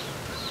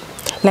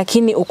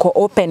 Lakini uko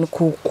open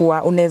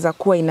kuwa unaweza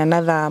kuwa in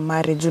another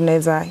marriage,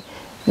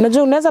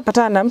 unaweza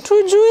patana na mtu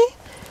ujui?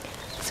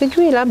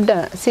 Sijui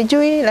labda,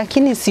 sijui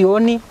lakini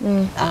sioni.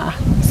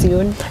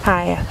 Sioni.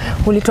 Haya,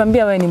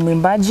 ulituambia wewe ni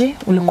mwimbaji,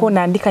 ulikuwa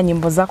unaandika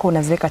nyimbo zako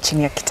unaziweka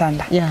chini ya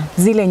kitanda.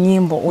 Zile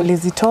nyimbo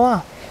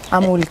ulizitoa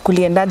ama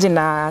kuliendaje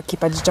na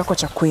kipaji chako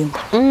cha kuimba?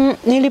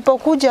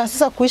 Nilipokuja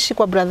sasa kuishi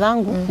kwa brother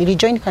yangu,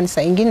 nilijoin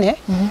kanisa ingine.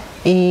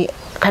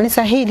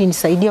 Kanisa hili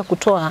linisaidia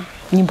kutoa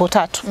nyimbo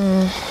 3.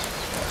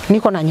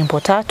 Niko na nyimbo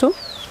 3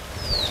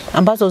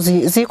 ambazo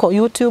ziko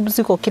YouTube,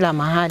 ziko kila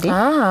mahali.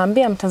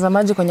 Ambia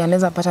mtazamaji kwenye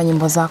anaweza pata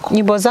nyimbo zako.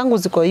 Nyimbo zangu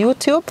ziko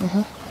YouTube.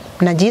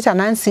 Najiita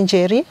Nancy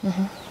Njeri.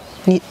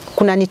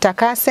 Kuna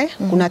nitakase,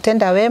 kuna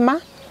tenda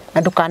wema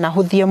na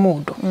dukanahudhie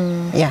mundu.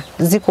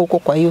 Ziko huko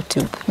kwa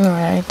YouTube.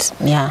 Alright.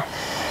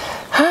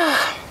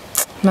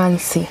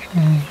 Nancy.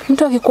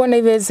 Mtu akikuona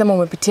hivi sema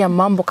umepitia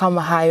mambo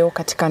kama hayo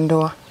katika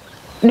ndoa.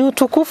 Ni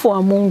utukufu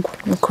wa Mungu.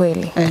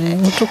 Kweli.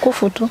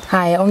 Utukufu tu.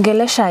 Haya,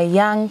 ongelesha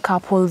young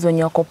couples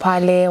wenye wako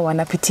pale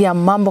wanapitia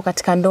mambo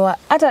katika ndoa.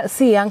 Hata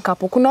si young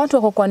couple, kuna watu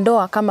wako kwa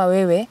ndoa kama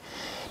wewe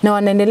na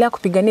wanaendelea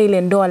kupigania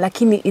ile ndoa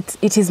lakini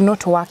it is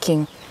not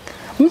working.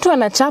 Mtu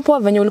anachapwa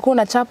venye ulikuwa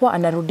unachapwa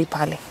anarudi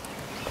pale.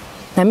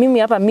 Na mimi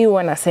hapa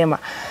huwa nasema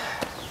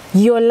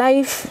your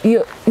life,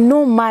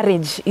 no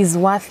marriage is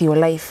worth your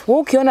life.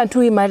 Wewe ukiona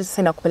tu hii marriage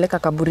sasa inakupeleka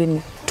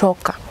kaburini,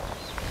 toka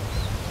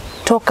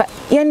toka,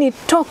 yani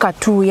toka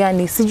tu,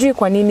 yani sijui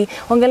kwa nini.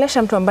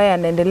 Ongelesha mtu ambaye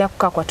anaendelea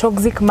kukaa kwa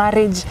toxic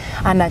marriage,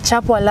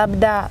 anachapwa,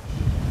 labda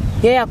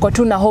yeye ako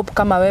tu na hope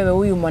kama wewe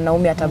huyu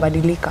mwanaume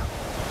atabadilika.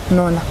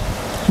 Unaona?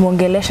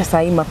 Muongelesha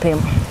saa hii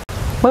mapema.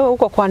 Wewe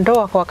uko kwa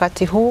ndoa kwa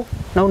wakati huu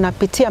na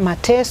unapitia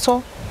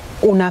mateso,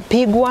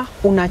 unapigwa,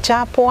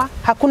 unachapwa,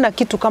 hakuna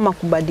kitu kama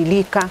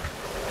kubadilika.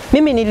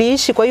 Mimi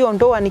niliishi kwa hiyo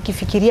ndoa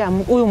nikifikiria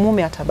huyu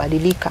mume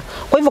atabadilika.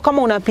 Kwa hivyo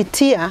kama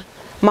unapitia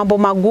mambo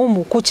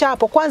magumu,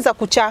 kuchapwa, kwanza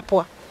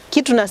kuchapwa,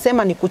 kitu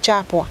nasema ni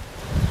kuchapwa.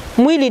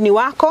 Mwili ni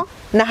wako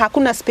na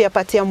hakuna spare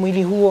part ya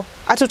mwili huo.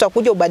 Hata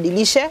utakuja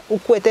ubadilishe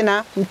ukue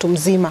tena mtu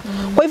mzima.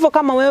 Kwa hivyo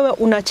kama wewe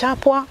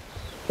unachapwa,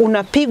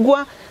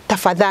 unapigwa,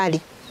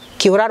 tafadhali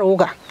kioraro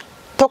uga,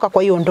 toka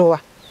kwa hiyo ndoa.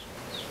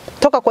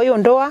 Toka kwa hiyo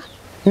ndoa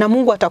na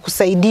Mungu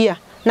atakusaidia.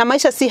 Na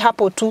maisha si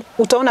hapo tu,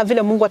 utaona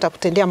vile Mungu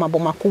atakutendea mambo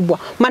makubwa.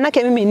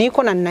 Manake mimi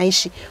niko na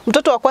ninaishi.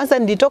 Mtoto wa kwanza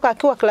nilitoka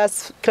akiwa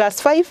class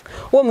 5,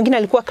 huyo mwingine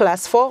alikuwa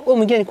class 4, huyo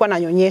mwingine alikuwa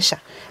ananyonyesha.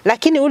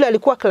 Lakini yule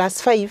alikuwa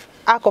class 5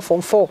 ako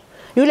form 4.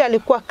 Yule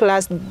alikuwa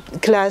class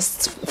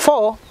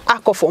 4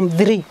 ako form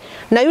 3.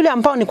 Na yule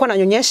ambao nilikuwa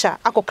nanyonyesha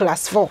ako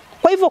class 4.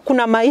 Kwa hivyo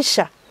kuna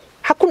maisha.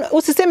 Hakuna,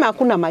 usiseme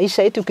hakuna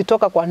maisha eti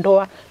ukitoka kwa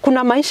ndoa.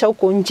 Kuna maisha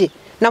huko nje.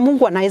 Na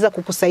Mungu anaweza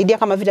kukusaidia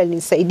kama vile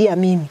alinisaidia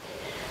mimi.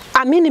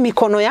 Amini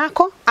mikono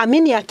yako,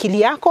 amini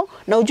akili yako,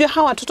 na ujue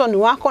hawa watoto ni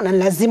wako na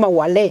lazima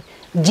uwalee.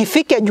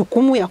 Jifike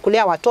jukumu ya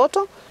kulea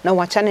watoto na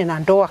uachane na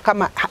ndoa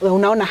kama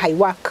unaona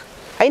haiwork.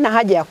 Haina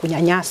haja ya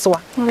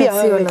kunyanyaswa. Pia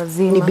wewe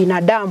ni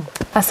binadamu.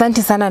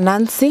 Asante sana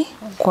Nancy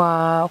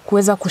kwa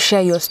kuweza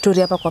kushare your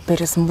story hapa kwa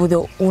Paris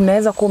Mbutho.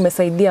 Unaweza kuwa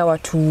umesaidia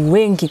watu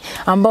wengi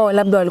ambao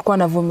labda walikuwa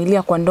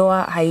wanavumilia kwa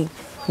ndoa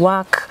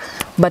haiwork,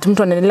 but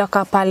mtu anaendelea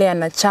kaa pale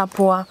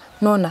anachapwa.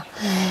 Unaona?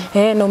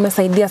 Na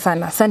umesaidia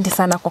sana. Asante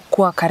sana kwa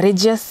kuwa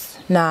courageous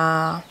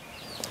na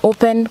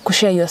open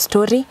kushare your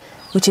story,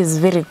 which is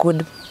very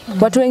good.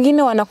 Watu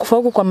wengine wanakufa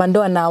huku kwa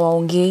mandoa na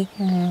waongei.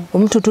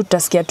 Mtu tu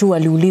tutasikia tu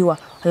aliuliwa,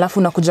 alafu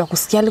unakuja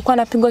kusikia alikuwa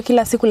anapigwa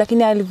kila siku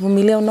lakini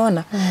alivumilia,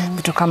 unaona?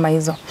 Vitu kama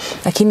hizo.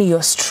 Lakini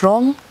you're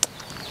strong.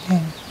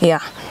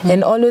 Yeah.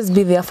 And always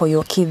be there for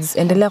your kids.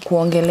 Endelea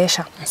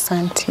kuongelesha.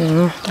 Asante.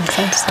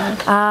 Asante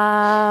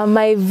sana.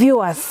 My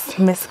viewers,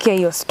 mmesikia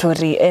hiyo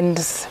story and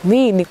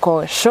me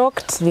niko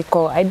shocked,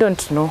 I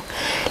don't know.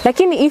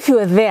 Lakini if you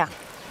are there,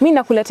 mimi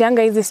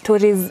nakuleteanga hizi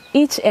stories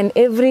each and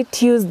every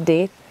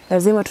Tuesday.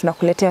 Lazima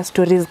tunakuletea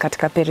stories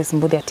katika Paris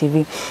Mbutho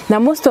TV. Na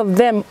most of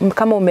them,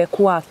 kama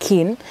umekuwa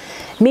keen,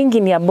 mingi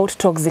ni about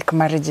toxic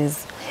marriages.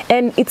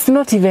 And it's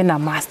not even a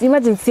must.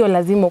 Imagine sio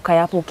lazima ukae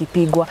hapo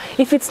ukipigwa.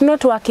 If it's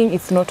not working,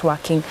 it's not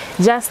working.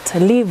 Just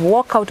leave,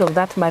 walk out of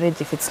that marriage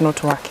if it's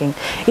not working.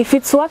 If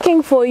it's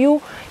working for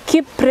you,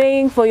 keep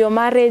praying for your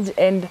marriage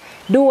and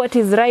do what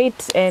is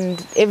right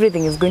and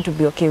everything is going to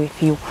be okay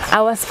with you.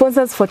 Our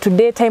sponsors for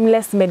today,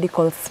 Timeless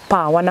Medical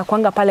Spa.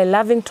 Wanakuanga pale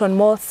Lavington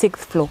Mall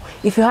 6th floor.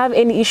 If you have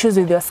any issues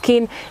with your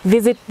skin,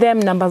 visit them.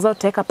 Namba zao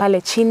teka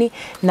pale chini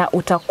na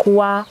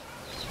utakuwa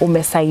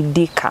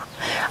umesaidika.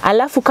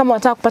 Alafu kama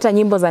unataka kupata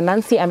nyimbo za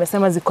Nancy,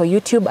 amesema ziko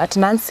YouTube at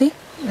Nancy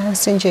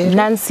Njeri.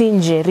 Nancy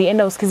Njeri.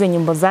 Enda usikize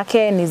nyimbo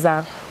zake, ni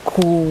za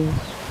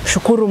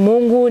kushukuru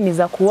Mungu, ni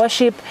za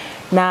kuworship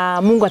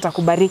na Mungu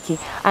atakubariki.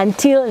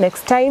 Until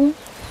next time,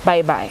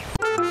 bye bye.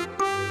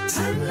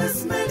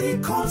 Timeless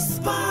Medical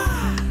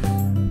Spa.